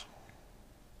insurance.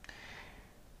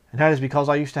 And that is because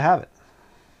I used to have it.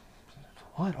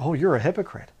 What? Oh, you're a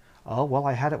hypocrite. Oh, well,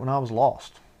 I had it when I was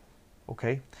lost.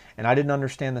 Okay? And I didn't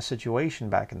understand the situation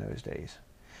back in those days.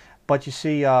 But you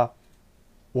see,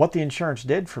 what the insurance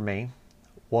did for me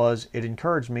was it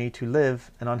encouraged me to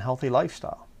live an unhealthy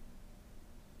lifestyle.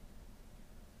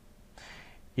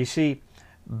 You see,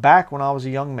 back when I was a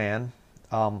young man,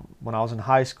 when I was in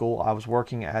high school, I was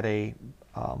working at a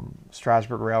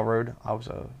Strasburg Railroad. I was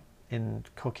in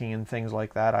cooking and things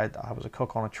like that. I was a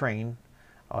cook on a train,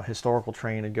 a historical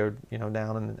train. I'd go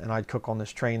down and I'd cook on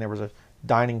this train. There was a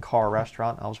dining car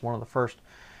restaurant. I was one of the first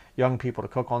young people to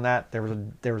cook on that.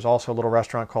 There was also a little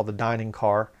restaurant called the Dining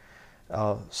Car,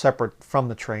 separate from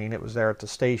the train. It was there at the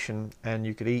station, and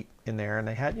you could eat in there. And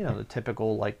they had the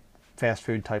typical like fast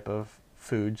food type of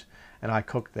foods. And I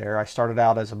cooked there. I started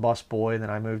out as a bus boy,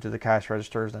 then I moved to the cash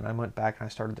registers, then I went back and I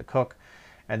started to cook,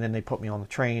 and then they put me on the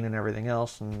train and everything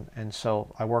else, and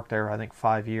so I worked there I think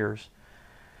 5 years,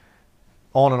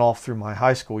 on and off through my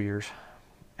high school years.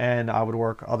 And I would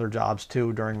work other jobs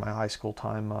too during my high school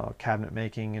time, cabinet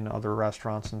making and other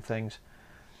restaurants and things.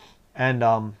 And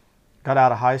got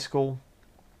out of high school,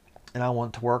 and I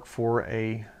went to work for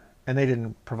and they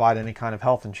didn't provide any kind of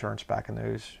health insurance back in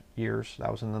those years.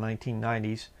 That was in the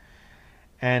 1990s.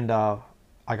 And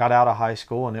I got out of high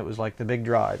school, and it was like the big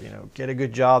drive, get a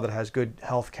good job that has good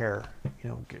health care.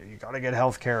 You got to get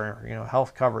health care,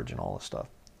 health coverage and all this stuff.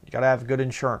 You got to have a good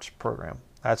insurance program.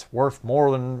 That's worth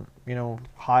more than,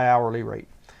 high hourly rate.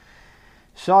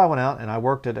 So I went out and I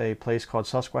worked at a place called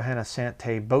Susquehanna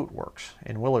Sante Boat Works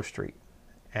in Willow Street.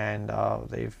 And I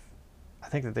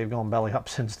think that they've gone belly up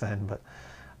since then, but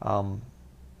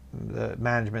the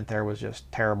management there was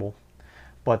just terrible.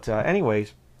 But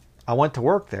anyways, I went to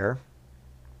work there,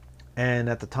 and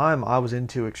at the time I was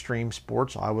into extreme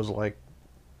sports. I was like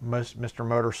Mr.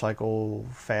 Motorcycle,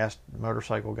 fast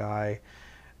motorcycle guy,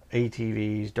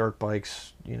 ATVs, dirt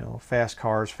bikes, fast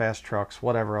cars, fast trucks,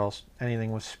 whatever else,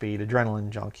 anything with speed, adrenaline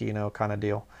junkie, kind of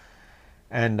deal.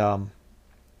 And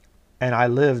I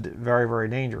lived very, very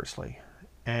dangerously.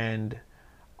 And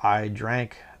I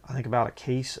drank, I think, about a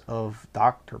case of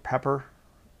Dr. Pepper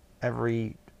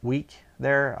every week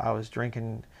there. I was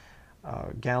drinking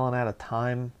a gallon at a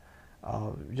time,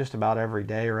 just about every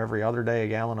day or every other day, a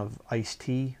gallon of iced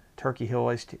tea, Turkey Hill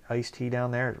iced tea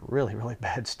down there. Really, really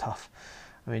bad stuff.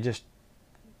 I mean, just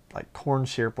like corn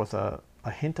syrup with a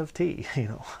hint of tea,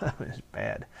 it's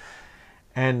bad.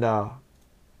 And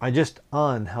I just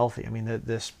unhealthy. I mean,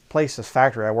 this place, this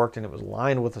factory I worked in, it was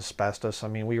lined with asbestos. I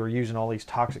mean, we were using all these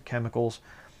toxic chemicals.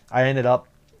 I ended up,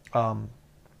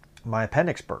 my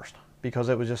appendix burst because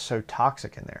it was just so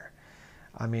toxic in there.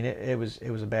 I mean, it was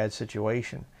a bad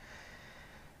situation.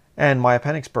 And my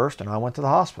appendix burst, and I went to the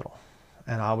hospital.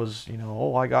 And I was,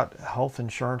 I got health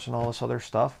insurance and all this other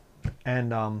stuff.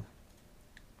 And,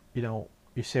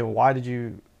 you say, well, why did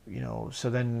you, so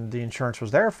then the insurance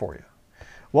was there for you.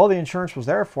 Well, the insurance was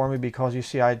there for me because, you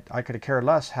see, I could have cared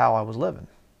less how I was living.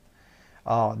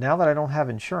 Now that I don't have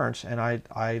insurance, and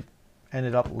I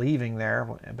ended up leaving there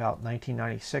about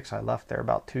 1996. I left there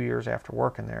about 2 years after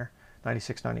working there,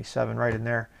 96, 97, right in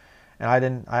there. And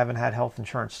I haven't had health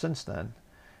insurance since then.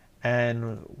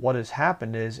 And what has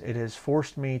happened is it has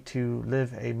forced me to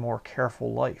live a more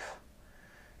careful life.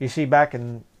 You see, back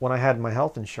when I had my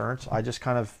health insurance, I just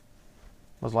kind of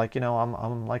was like,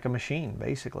 I'm like a machine,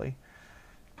 basically.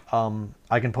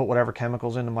 I can put whatever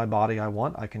chemicals into my body I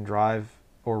want. I can drive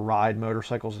or ride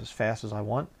motorcycles as fast as I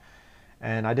want.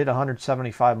 And I did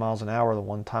 175 miles an hour the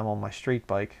one time on my street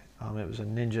bike. It was a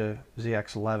Ninja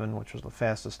ZX11, which was the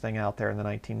fastest thing out there in the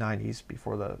 1990s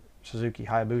before the Suzuki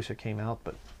Hayabusa came out,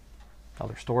 but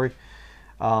another story.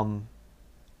 And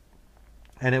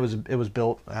it was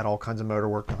built, had all kinds of motor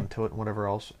work done to it and whatever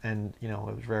else, and it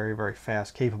was very, very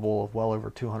fast, capable of well over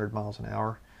 200 miles an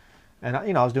hour. And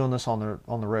I was doing this on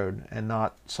the road and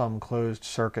not some closed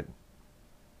circuit,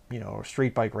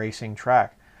 street bike racing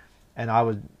track. And I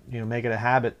would make it a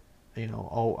habit,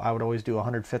 I would always do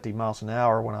 150 miles an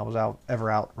hour when I was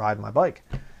out riding my bike.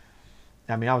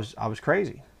 I mean, I was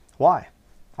crazy. Why?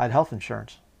 I had health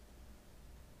insurance.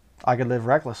 I could live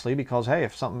recklessly because, hey,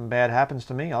 if something bad happens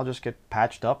to me, I'll just get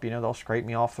patched up. They'll scrape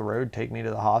me off the road, take me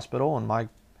to the hospital, and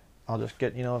I'll just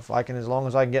get, if I can, as long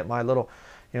as I can get my little,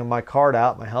 my card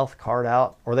out, my health card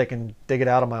out, or they can dig it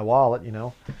out of my wallet,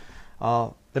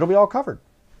 it'll be all covered.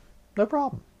 No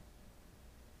problem.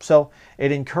 So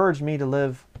it encouraged me to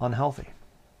live unhealthy.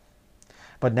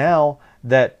 But now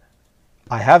that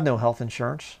I have no health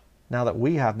insurance, now that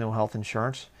we have no health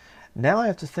insurance, now I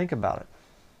have to think about it.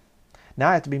 Now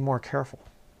I have to be more careful.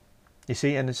 You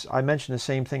see, and I mentioned the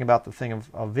same thing about the thing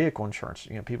of vehicle insurance.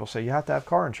 People say you have to have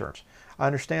car insurance. I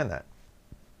understand that.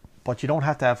 But you don't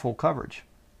have to have full coverage.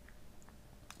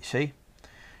 You see?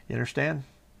 You understand?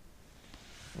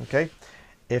 Okay?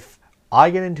 If I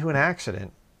get into an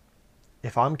accident,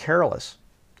 if I'm careless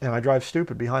and I drive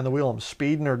stupid behind the wheel, I'm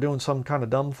speeding or doing some kind of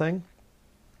dumb thing,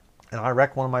 and I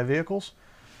wreck one of my vehicles,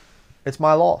 it's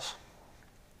my loss.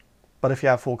 But if you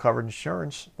have full coverage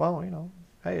insurance, well,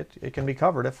 hey, it can be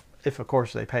covered if of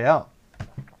course they pay out.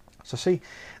 So see,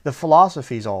 the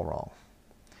philosophy's all wrong.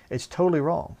 It's totally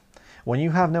wrong. When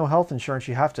you have no health insurance,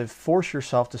 you have to force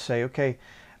yourself to say, okay,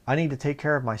 I need to take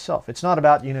care of myself. It's not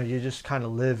about, you just kind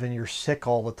of live and you're sick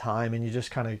all the time and you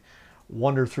just kind of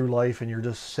wander through life and you're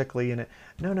just sickly in it.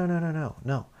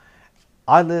 No.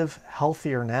 I live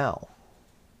healthier now.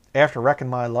 After wrecking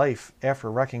my life, after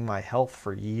wrecking my health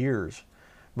for years,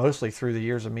 mostly through the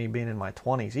years of me being in my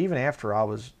 20s, even after I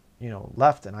was,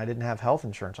 left and I didn't have health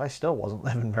insurance, I still wasn't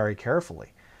living very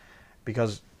carefully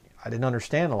because I didn't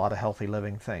understand a lot of healthy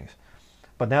living things.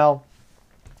 But now,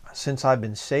 since I've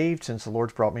been saved, since the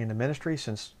Lord's brought me into ministry,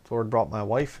 since the Lord brought my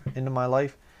wife into my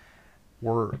life,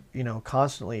 we're,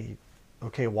 constantly,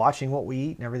 watching what we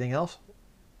eat and everything else.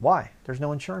 Why? There's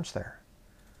no insurance there.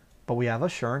 But we have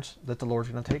assurance that the Lord's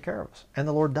going to take care of us. And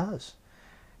the Lord does.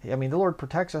 I mean, the Lord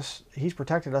protects us. He's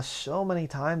protected us so many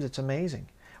times, it's amazing.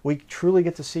 We truly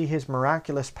get to see His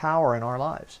miraculous power in our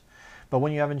lives. But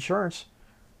when you have insurance,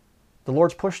 the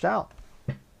Lord's pushed out.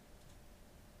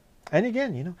 And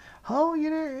again,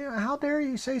 how dare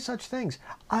you say such things?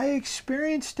 I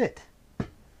experienced it.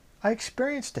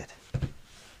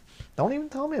 Don't even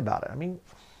tell me about it. I mean,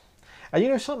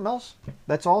 and something else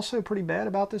that's also pretty bad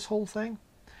about this whole thing?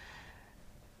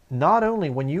 Not only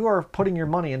when you are putting your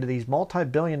money into these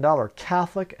multi-billion-dollar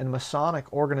Catholic and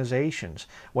Masonic organizations,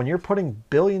 when you're putting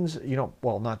billions,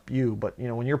 well, not you, but,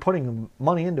 when you're putting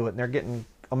money into it and they're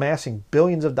amassing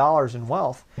billions of dollars in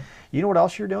wealth, you know what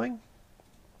else you're doing?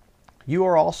 You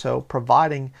are also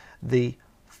providing the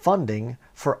funding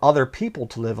for other people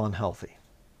to live unhealthy.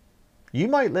 You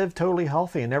might live totally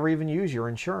healthy and never even use your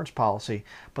insurance policy,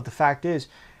 but the fact is,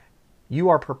 you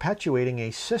are perpetuating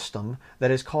a system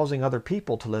that is causing other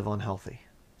people to live unhealthy.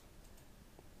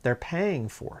 They're paying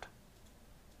for it.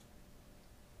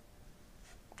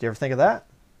 Do you ever think of that?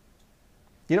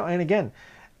 And again,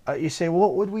 you say, well,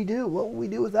 what would we do? What would we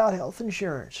do without health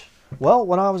insurance? Well,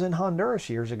 when I was in Honduras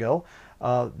years ago,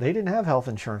 they didn't have health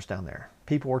insurance down there.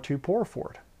 People were too poor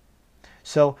for it.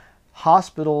 So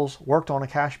hospitals worked on a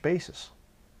cash basis.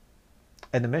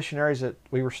 And the missionaries that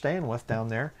we were staying with down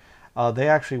there, they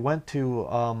actually went to,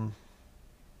 I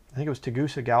think it was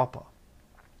Tegucigalpa,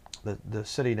 the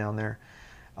city down there.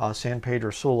 San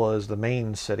Pedro Sula is the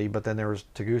main city, but then there was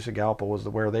Tegucigalpa was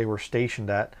where they were stationed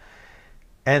at.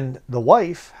 And the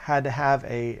wife had to have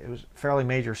it was fairly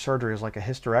major surgery. It was like a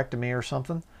hysterectomy or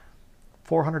something.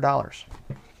 $400.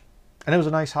 And it was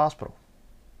a nice hospital.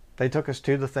 They took us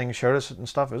to the thing, showed us it and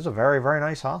stuff. It was a very, very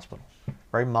nice hospital.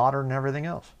 Very modern and everything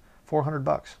else.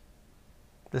 $400.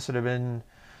 This would have been,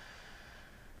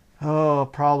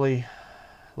 probably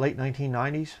late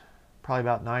 1990s. Probably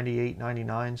about 98,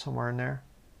 99, somewhere in there.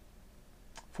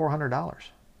 $400.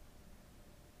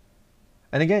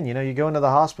 And again, you go into the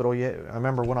hospital. I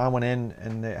remember when I went in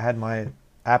and they had my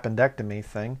appendectomy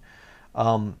thing.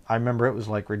 I remember it was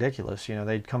like ridiculous.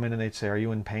 They'd come in and they'd say, "Are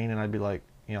you in pain?" And I'd be like,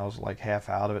 I was like half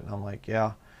out of it, and I'm like,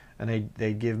 "Yeah." And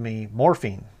they'd give me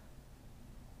morphine.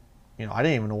 I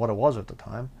didn't even know what it was at the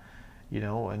time.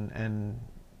 And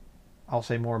I'll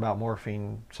say more about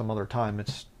morphine some other time.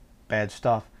 It's bad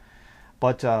stuff.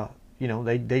 But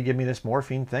they give me this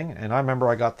morphine thing, and I remember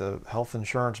I got the health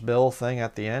insurance bill thing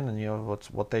at the end, and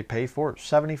what they pay for it,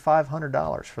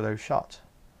 $7,500 for those shots.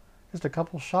 Just a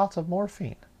couple shots of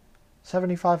morphine,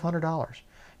 $7,500.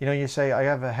 You say I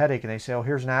have a headache, and they say, oh,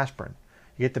 here's an aspirin.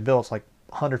 You get the bill, it's like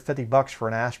 $150 for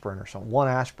an aspirin or something, one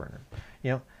aspirin.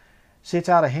 See, it's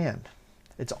out of hand.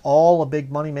 It's all a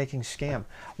big money-making scam.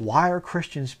 Why are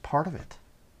Christians part of it?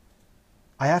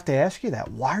 I have to ask you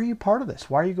that. Why are you part of this?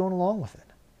 Why are you going along with it?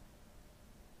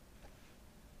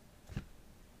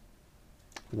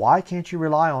 Why can't you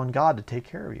rely on God to take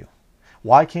care of you?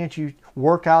 Why can't you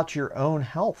work out your own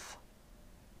health?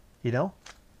 Do you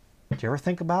ever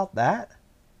think about that?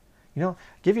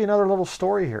 Give you another little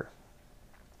story here.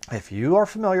 If you are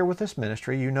familiar with this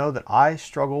ministry, you know that I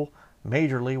struggle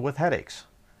majorly with headaches.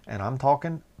 And I'm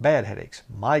talking bad headaches.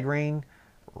 Migraine,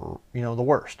 the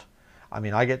worst. I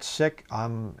mean, I get sick.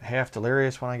 I'm half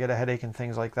delirious when I get a headache and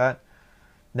things like that.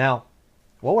 Now,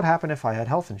 what would happen if I had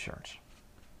health insurance?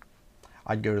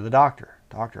 I'd go to the doctor.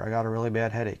 Doctor, I got a really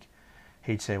bad headache.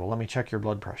 He'd say, well, let me check your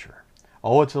blood pressure.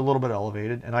 Oh, it's a little bit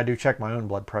elevated. And I do check my own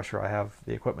blood pressure. I have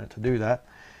the equipment to do that.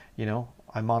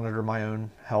 I monitor my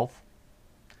own health.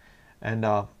 And,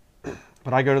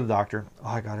 but I go to the doctor. Oh,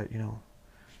 I got it,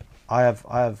 I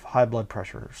have high blood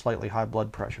pressure, slightly high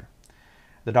blood pressure.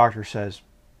 The doctor says,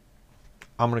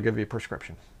 I'm going to give you a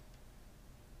prescription.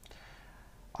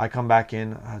 I come back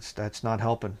in, that's not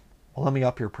helping. Well, let me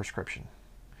up your prescription.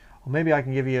 Well, maybe I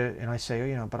can give you, and I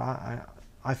say, but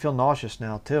I feel nauseous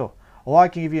now too. Well, I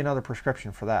can give you another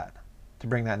prescription for that, to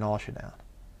bring that nausea down.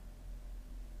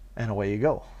 And away you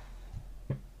go.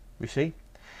 You see?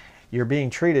 You're being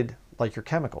treated like your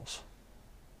chemicals.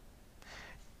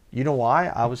 You know why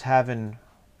I was having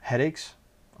headaches,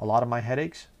 a lot of my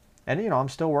headaches? And, I'm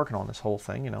still working on this whole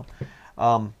thing,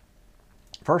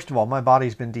 First of all, my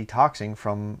body's been detoxing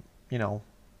from,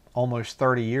 almost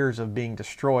 30 years of being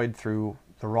destroyed through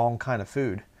the wrong kind of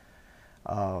food.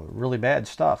 Really bad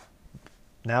stuff.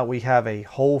 Now we have a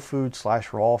whole food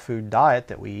 / raw food diet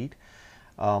that we eat.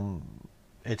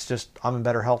 It's just, I'm in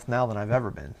better health now than I've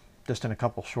ever been, just in a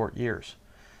couple short years.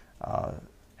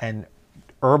 And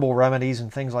herbal remedies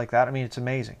and things like that, I mean, it's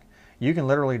amazing. You can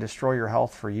literally destroy your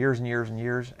health for years and years and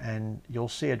years, and you'll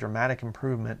see a dramatic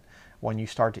improvement when you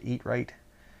start to eat right.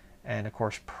 And of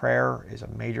course, prayer is a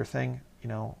major thing.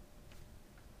 Don't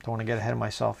want to get ahead of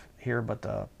myself here,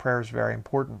 but prayer is very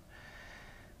important.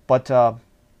 But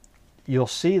you'll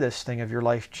see this thing of your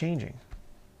life changing.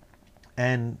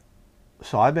 And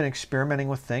so I've been experimenting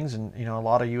with things, and a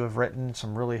lot of you have written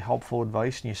some really helpful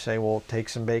advice, and you say, well, take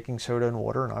some baking soda and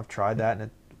water, and I've tried that, and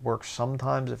it works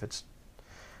sometimes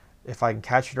if I can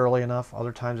catch it early enough.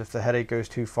 Other times, if the headache goes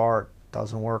too far, it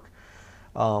doesn't work.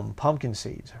 Pumpkin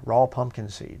seeds, raw pumpkin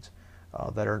seeds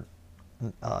that are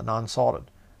non-salted,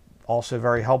 also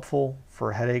very helpful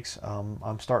for headaches.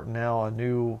 I'm starting now a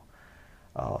new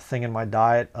thing in my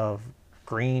diet of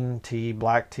green tea,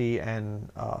 black tea, and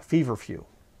feverfew.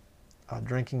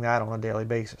 Drinking that on a daily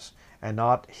basis, and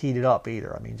not heated up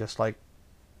either. I mean, just like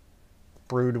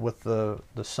brewed with the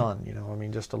sun, I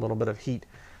mean, just a little bit of heat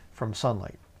from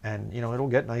sunlight. And, it'll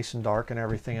get nice and dark and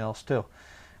everything else too.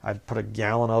 I'd put a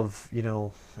gallon of,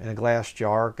 in a glass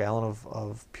jar, gallon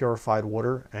of purified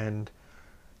water, and,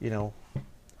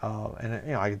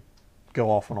 I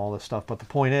go off on all this stuff. But the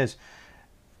point is,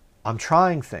 I'm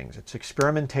trying things. It's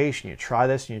experimentation. You try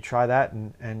this and you try that,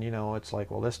 and it's like,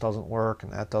 well, this doesn't work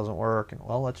and that doesn't work, and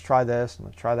well, let's try this and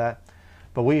let's try that.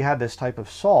 But we had this type of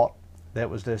salt that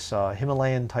was this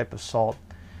Himalayan type of salt,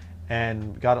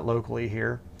 and got it locally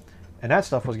here, and that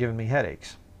stuff was giving me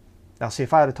headaches. Now, see,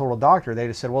 if I had told a doctor, they'd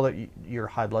have said, well, you're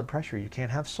high blood pressure, you can't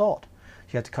have salt.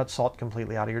 You have to cut salt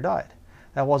completely out of your diet.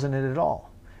 That wasn't it at all.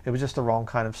 It was just the wrong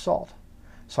kind of salt.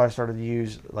 So I started to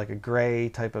use like a gray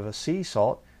type of a sea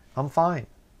salt. I'm fine.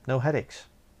 No headaches.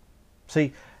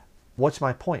 See, what's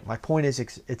my point? My point is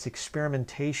it's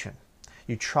experimentation.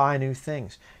 You try new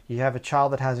things. You have a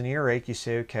child that has an earache, you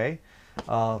say, okay,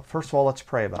 first of all, let's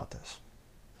pray about this.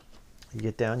 You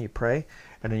get down, you pray,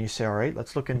 and then you say, all right,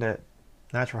 let's look into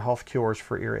natural health cures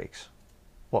for earaches.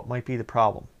 What might be the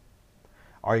problem?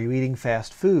 Are you eating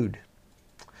fast food?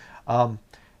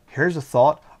 Here's a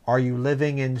thought. Are you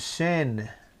living in sin?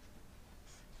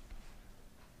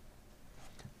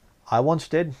 I once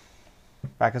did.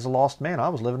 Back as a lost man, I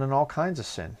was living in all kinds of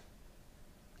sin.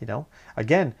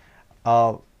 Again,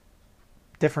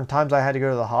 different times I had to go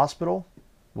to the hospital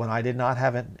when I did not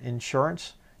have an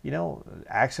insurance.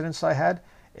 Accidents I had,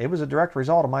 it was a direct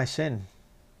result of my sin.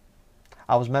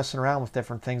 I was messing around with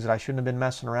different things that I shouldn't have been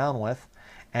messing around with,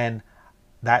 and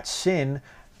that sin,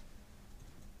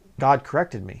 God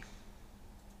corrected me.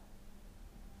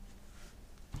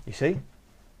 You see?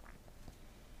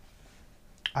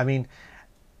 I mean,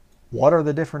 what are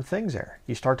the different things there?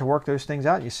 You start to work those things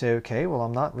out. You say, okay, well,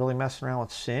 I'm not really messing around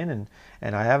with sin,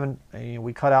 and I haven't,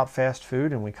 we cut out fast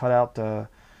food, and we cut out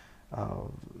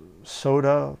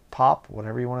soda, pop,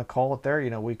 whatever you want to call it there.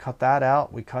 We cut that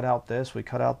out. We cut out this. We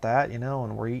cut out that,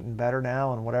 and we're eating better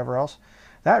now and whatever else.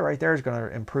 That right there is going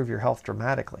to improve your health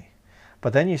dramatically.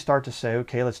 But then you start to say,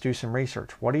 okay, let's do some research.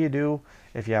 What do you do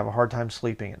if you have a hard time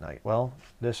sleeping at night? Well,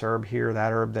 this herb here,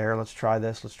 that herb there. Let's try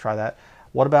this. Let's try that.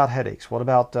 What about headaches? What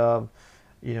about,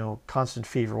 constant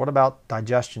fever? What about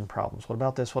digestion problems? What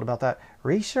about this? What about that?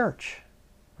 Research.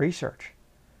 Research.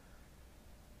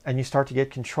 And you start to get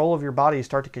control of your body. You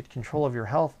start to get control of your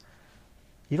health.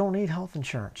 You don't need health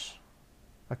insurance.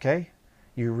 Okay?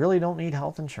 You really don't need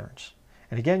health insurance.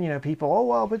 And again, people, oh,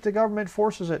 well, but the government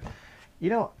forces it.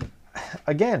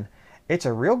 Again, it's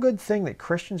a real good thing that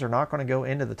Christians are not going to go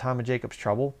into the time of Jacob's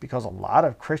trouble, because a lot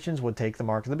of Christians would take the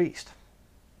mark of the beast,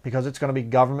 because it's going to be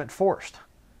government forced.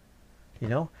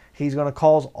 He's going to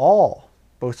cause all,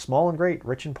 both small and great,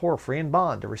 rich and poor, free and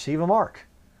bond, to receive a mark.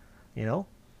 And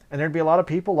there'd be a lot of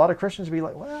people, a lot of Christians would be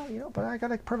like, well, but I got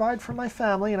to provide for my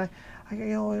family, and I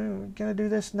got to do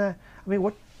this and that. I mean,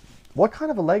 what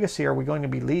kind of a legacy are we going to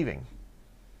be leaving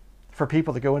for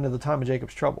people that go into the time of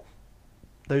Jacob's trouble?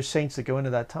 Those saints that go into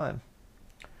that time.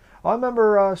 I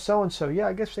remember so-and-so, yeah,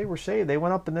 I guess they were saved. They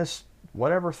went up in this,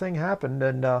 whatever thing happened,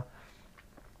 and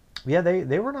yeah,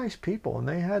 they were nice people, and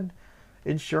they had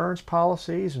insurance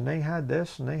policies, and they had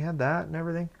this, and they had that, and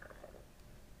everything.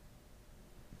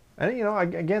 And,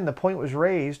 again, the point was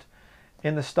raised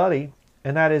in the study,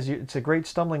 and that is, it's a great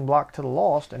stumbling block to the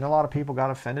lost, and a lot of people got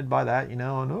offended by that, and,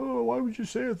 oh, why would you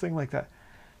say a thing like that?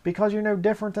 Because you're no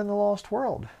different than the lost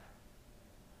world.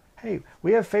 Hey,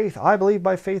 we have faith. I believe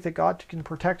by faith that God can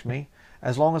protect me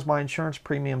as long as my insurance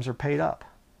premiums are paid up.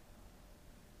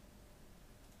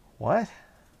 What?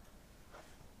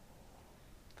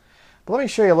 But let me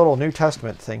show you a little New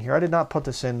Testament thing here. I did not put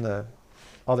this in the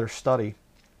other study.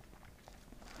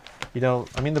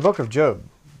 The book of Job.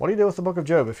 What do you do with the book of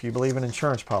Job if you believe in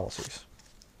insurance policies?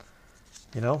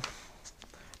 No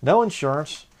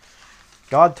insurance.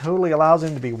 God totally allows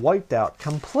him to be wiped out,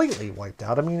 completely wiped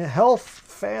out. I mean, health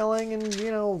failing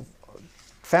and,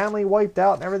 family wiped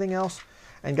out and everything else,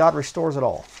 and God restores it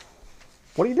all.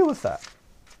 What do you do with that?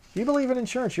 You believe in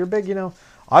insurance. You're big,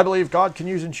 I believe God can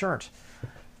use insurance.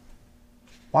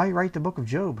 Why write the book of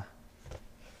Job?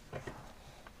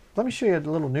 Let me show you a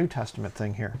little New Testament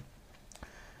thing here.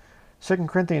 2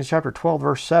 Corinthians chapter 12,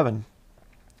 verse 7.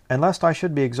 And lest I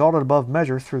should be exalted above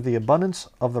measure through the abundance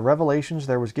of the revelations,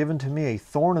 there was given to me a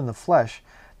thorn in the flesh,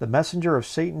 the messenger of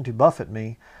Satan to buffet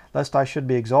me, lest I should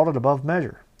be exalted above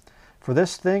measure. For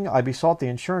this thing I besought the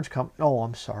insurance company. Oh,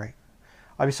 I'm sorry.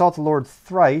 I besought the Lord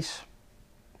thrice,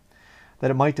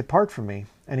 that it might depart from me.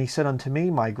 And he said unto me,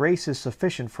 my grace is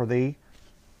sufficient for thee,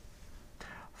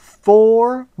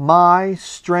 for my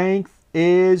strength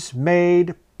is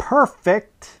made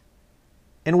perfect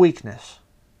in weakness.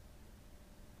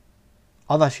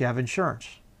 Unless you have insurance,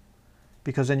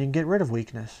 because then you can get rid of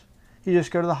weakness. You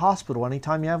just go to the hospital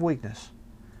anytime you have weakness.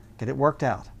 Get it worked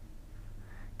out.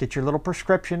 Get your little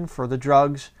prescription for the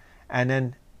drugs, and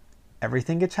then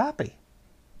everything gets happy.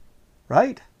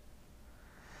 Right?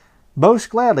 Most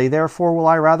gladly, therefore, will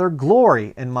I rather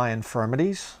glory in my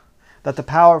infirmities, that the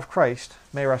power of Christ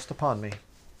may rest upon me.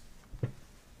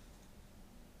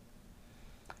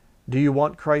 Do you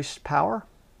want Christ's power?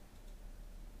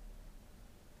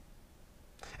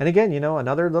 And again,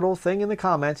 another little thing in the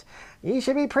comments, you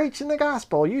should be preaching the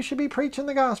gospel. You should be preaching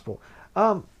the gospel.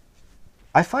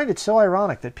 I find it so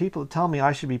ironic that people tell me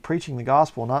I should be preaching the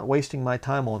gospel, not wasting my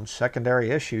time on secondary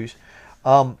issues.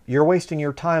 You're wasting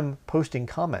your time posting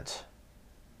comments.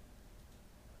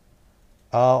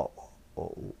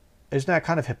 Isn't that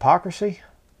kind of hypocrisy?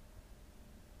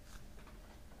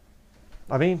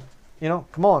 I mean,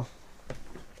 come on.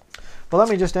 But let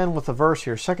me just end with the verse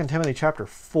here, 2 Timothy chapter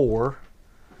 4.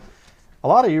 A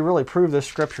lot of you really prove this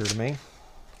scripture to me.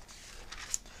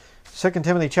 2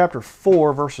 Timothy chapter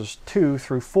 4, verses 2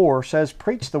 through 4 says,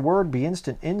 preach the word, be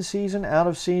instant in season, out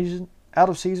of season,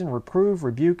 reprove,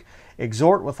 rebuke,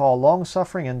 exhort with all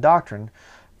longsuffering and doctrine.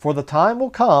 For the time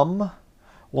will come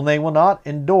when they will not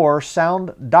endure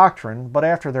sound doctrine, but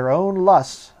after their own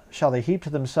lusts shall they heap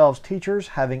to themselves teachers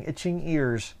having itching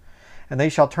ears. And they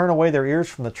shall turn away their ears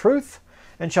from the truth,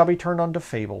 and shall be turned unto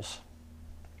fables.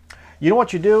 You know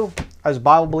what you do as a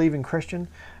Bible-believing Christian?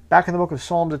 Back in the book of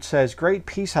Psalms it says, great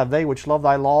peace have they which love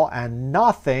thy law, and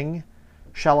nothing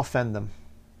shall offend them.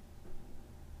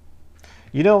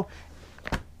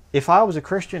 If I was a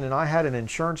Christian and I had an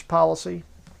insurance policy,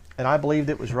 and I believed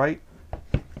it was right,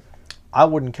 I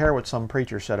wouldn't care what some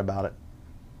preacher said about it.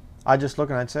 I'd just look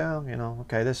and I'd say, oh,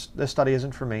 okay, this study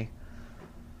isn't for me.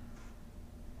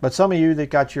 But some of you that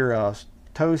got your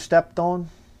toes stepped on,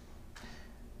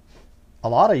 a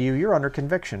lot of you, you're under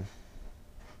conviction.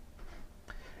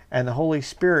 And the Holy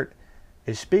Spirit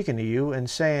is speaking to you and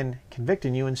saying,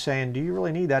 convicting you and saying, do you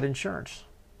really need that insurance?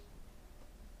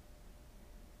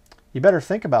 You better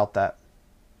think about that.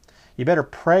 You better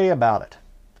pray about it.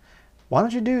 Why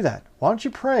don't you do that? Why don't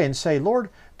you pray and say, Lord,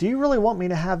 do you really want me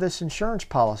to have this insurance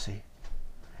policy?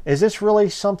 Is this really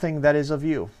something that is of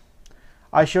you?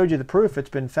 I showed you the proof. It's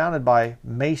been founded by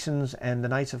Masons and the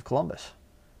Knights of Columbus,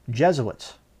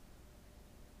 Jesuits.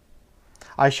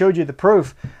 I showed you the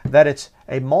proof that it's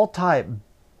a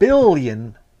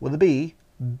multi-billion, with a B,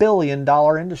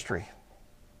 billion-dollar industry.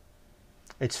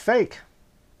 It's fake.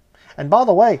 And by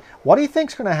the way, what do you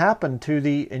think is going to happen to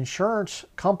the insurance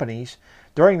companies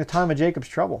during the time of Jacob's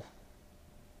trouble,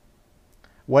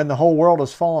 when the whole world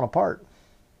is falling apart?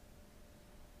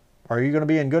 Are you going to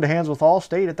be in good hands with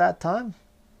Allstate at that time?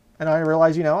 And I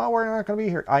realize, oh, we're not going to be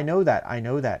here. I know that. I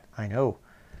know.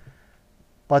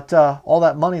 But all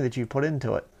that money that you put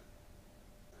into it,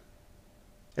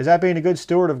 is that being a good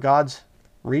steward of God's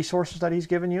resources that He's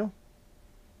given you?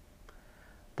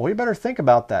 Boy, you better think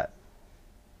about that.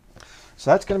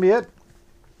 So that's going to be it.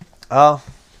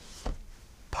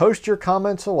 Post your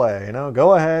comments away.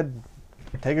 Go ahead,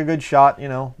 take a good shot.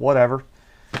 Whatever.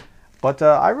 But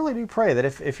I really do pray that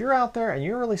if you're out there and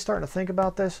you're really starting to think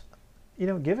about this,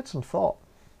 give it some thought.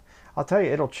 I'll tell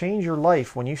you, it'll change your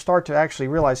life when you start to actually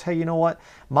realize, hey, you know what?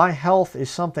 My health is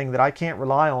something that I can't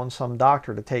rely on some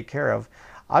doctor to take care of.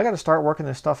 I got to start working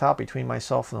this stuff out between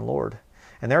myself and the Lord.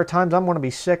 And there are times I'm going to be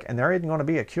sick and there isn't going to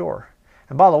be a cure.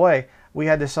 And by the way, we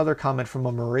had this other comment from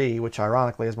a Marie, which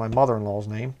ironically is my mother-in-law's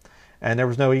name. And there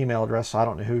was no email address, so I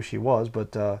don't know who she was,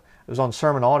 but it was on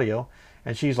sermon audio.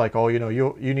 And she's like, oh,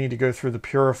 you need to go through the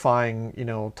purifying,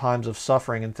 times of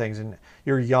suffering and things, and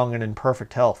you're young and in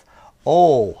perfect health.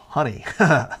 Oh, honey,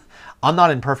 I'm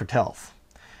not in perfect health.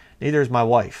 Neither is my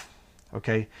wife,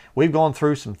 okay? We've gone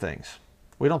through some things.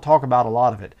 We don't talk about a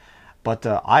lot of it, but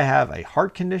I have a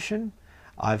heart condition.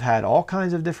 I've had all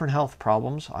kinds of different health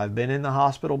problems. I've been in the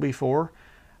hospital before.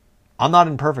 I'm not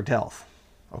in perfect health,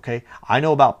 okay? I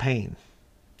know about pain.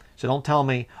 So don't tell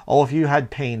me, oh, if you had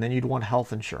pain, then you'd want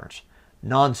health insurance.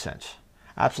 Nonsense.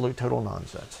 Absolute total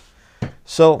nonsense.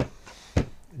 So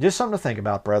just something to think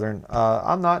about, brethren.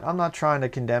 I'm not trying to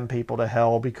condemn people to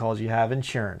hell because you have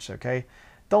insurance, okay?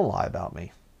 Don't lie about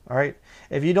me, all right?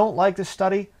 If you don't like this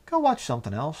study, go watch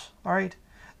something else, all right?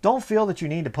 Don't feel that you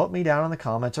need to put me down in the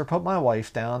comments or put my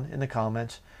wife down in the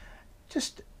comments.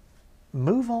 Just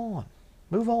move on.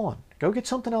 Move on. Go get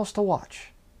something else to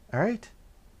watch, all right?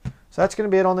 So that's going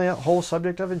to be it on the whole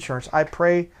subject of insurance. I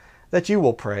pray that you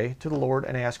will pray to the Lord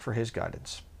and ask for His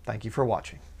guidance. Thank you for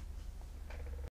watching.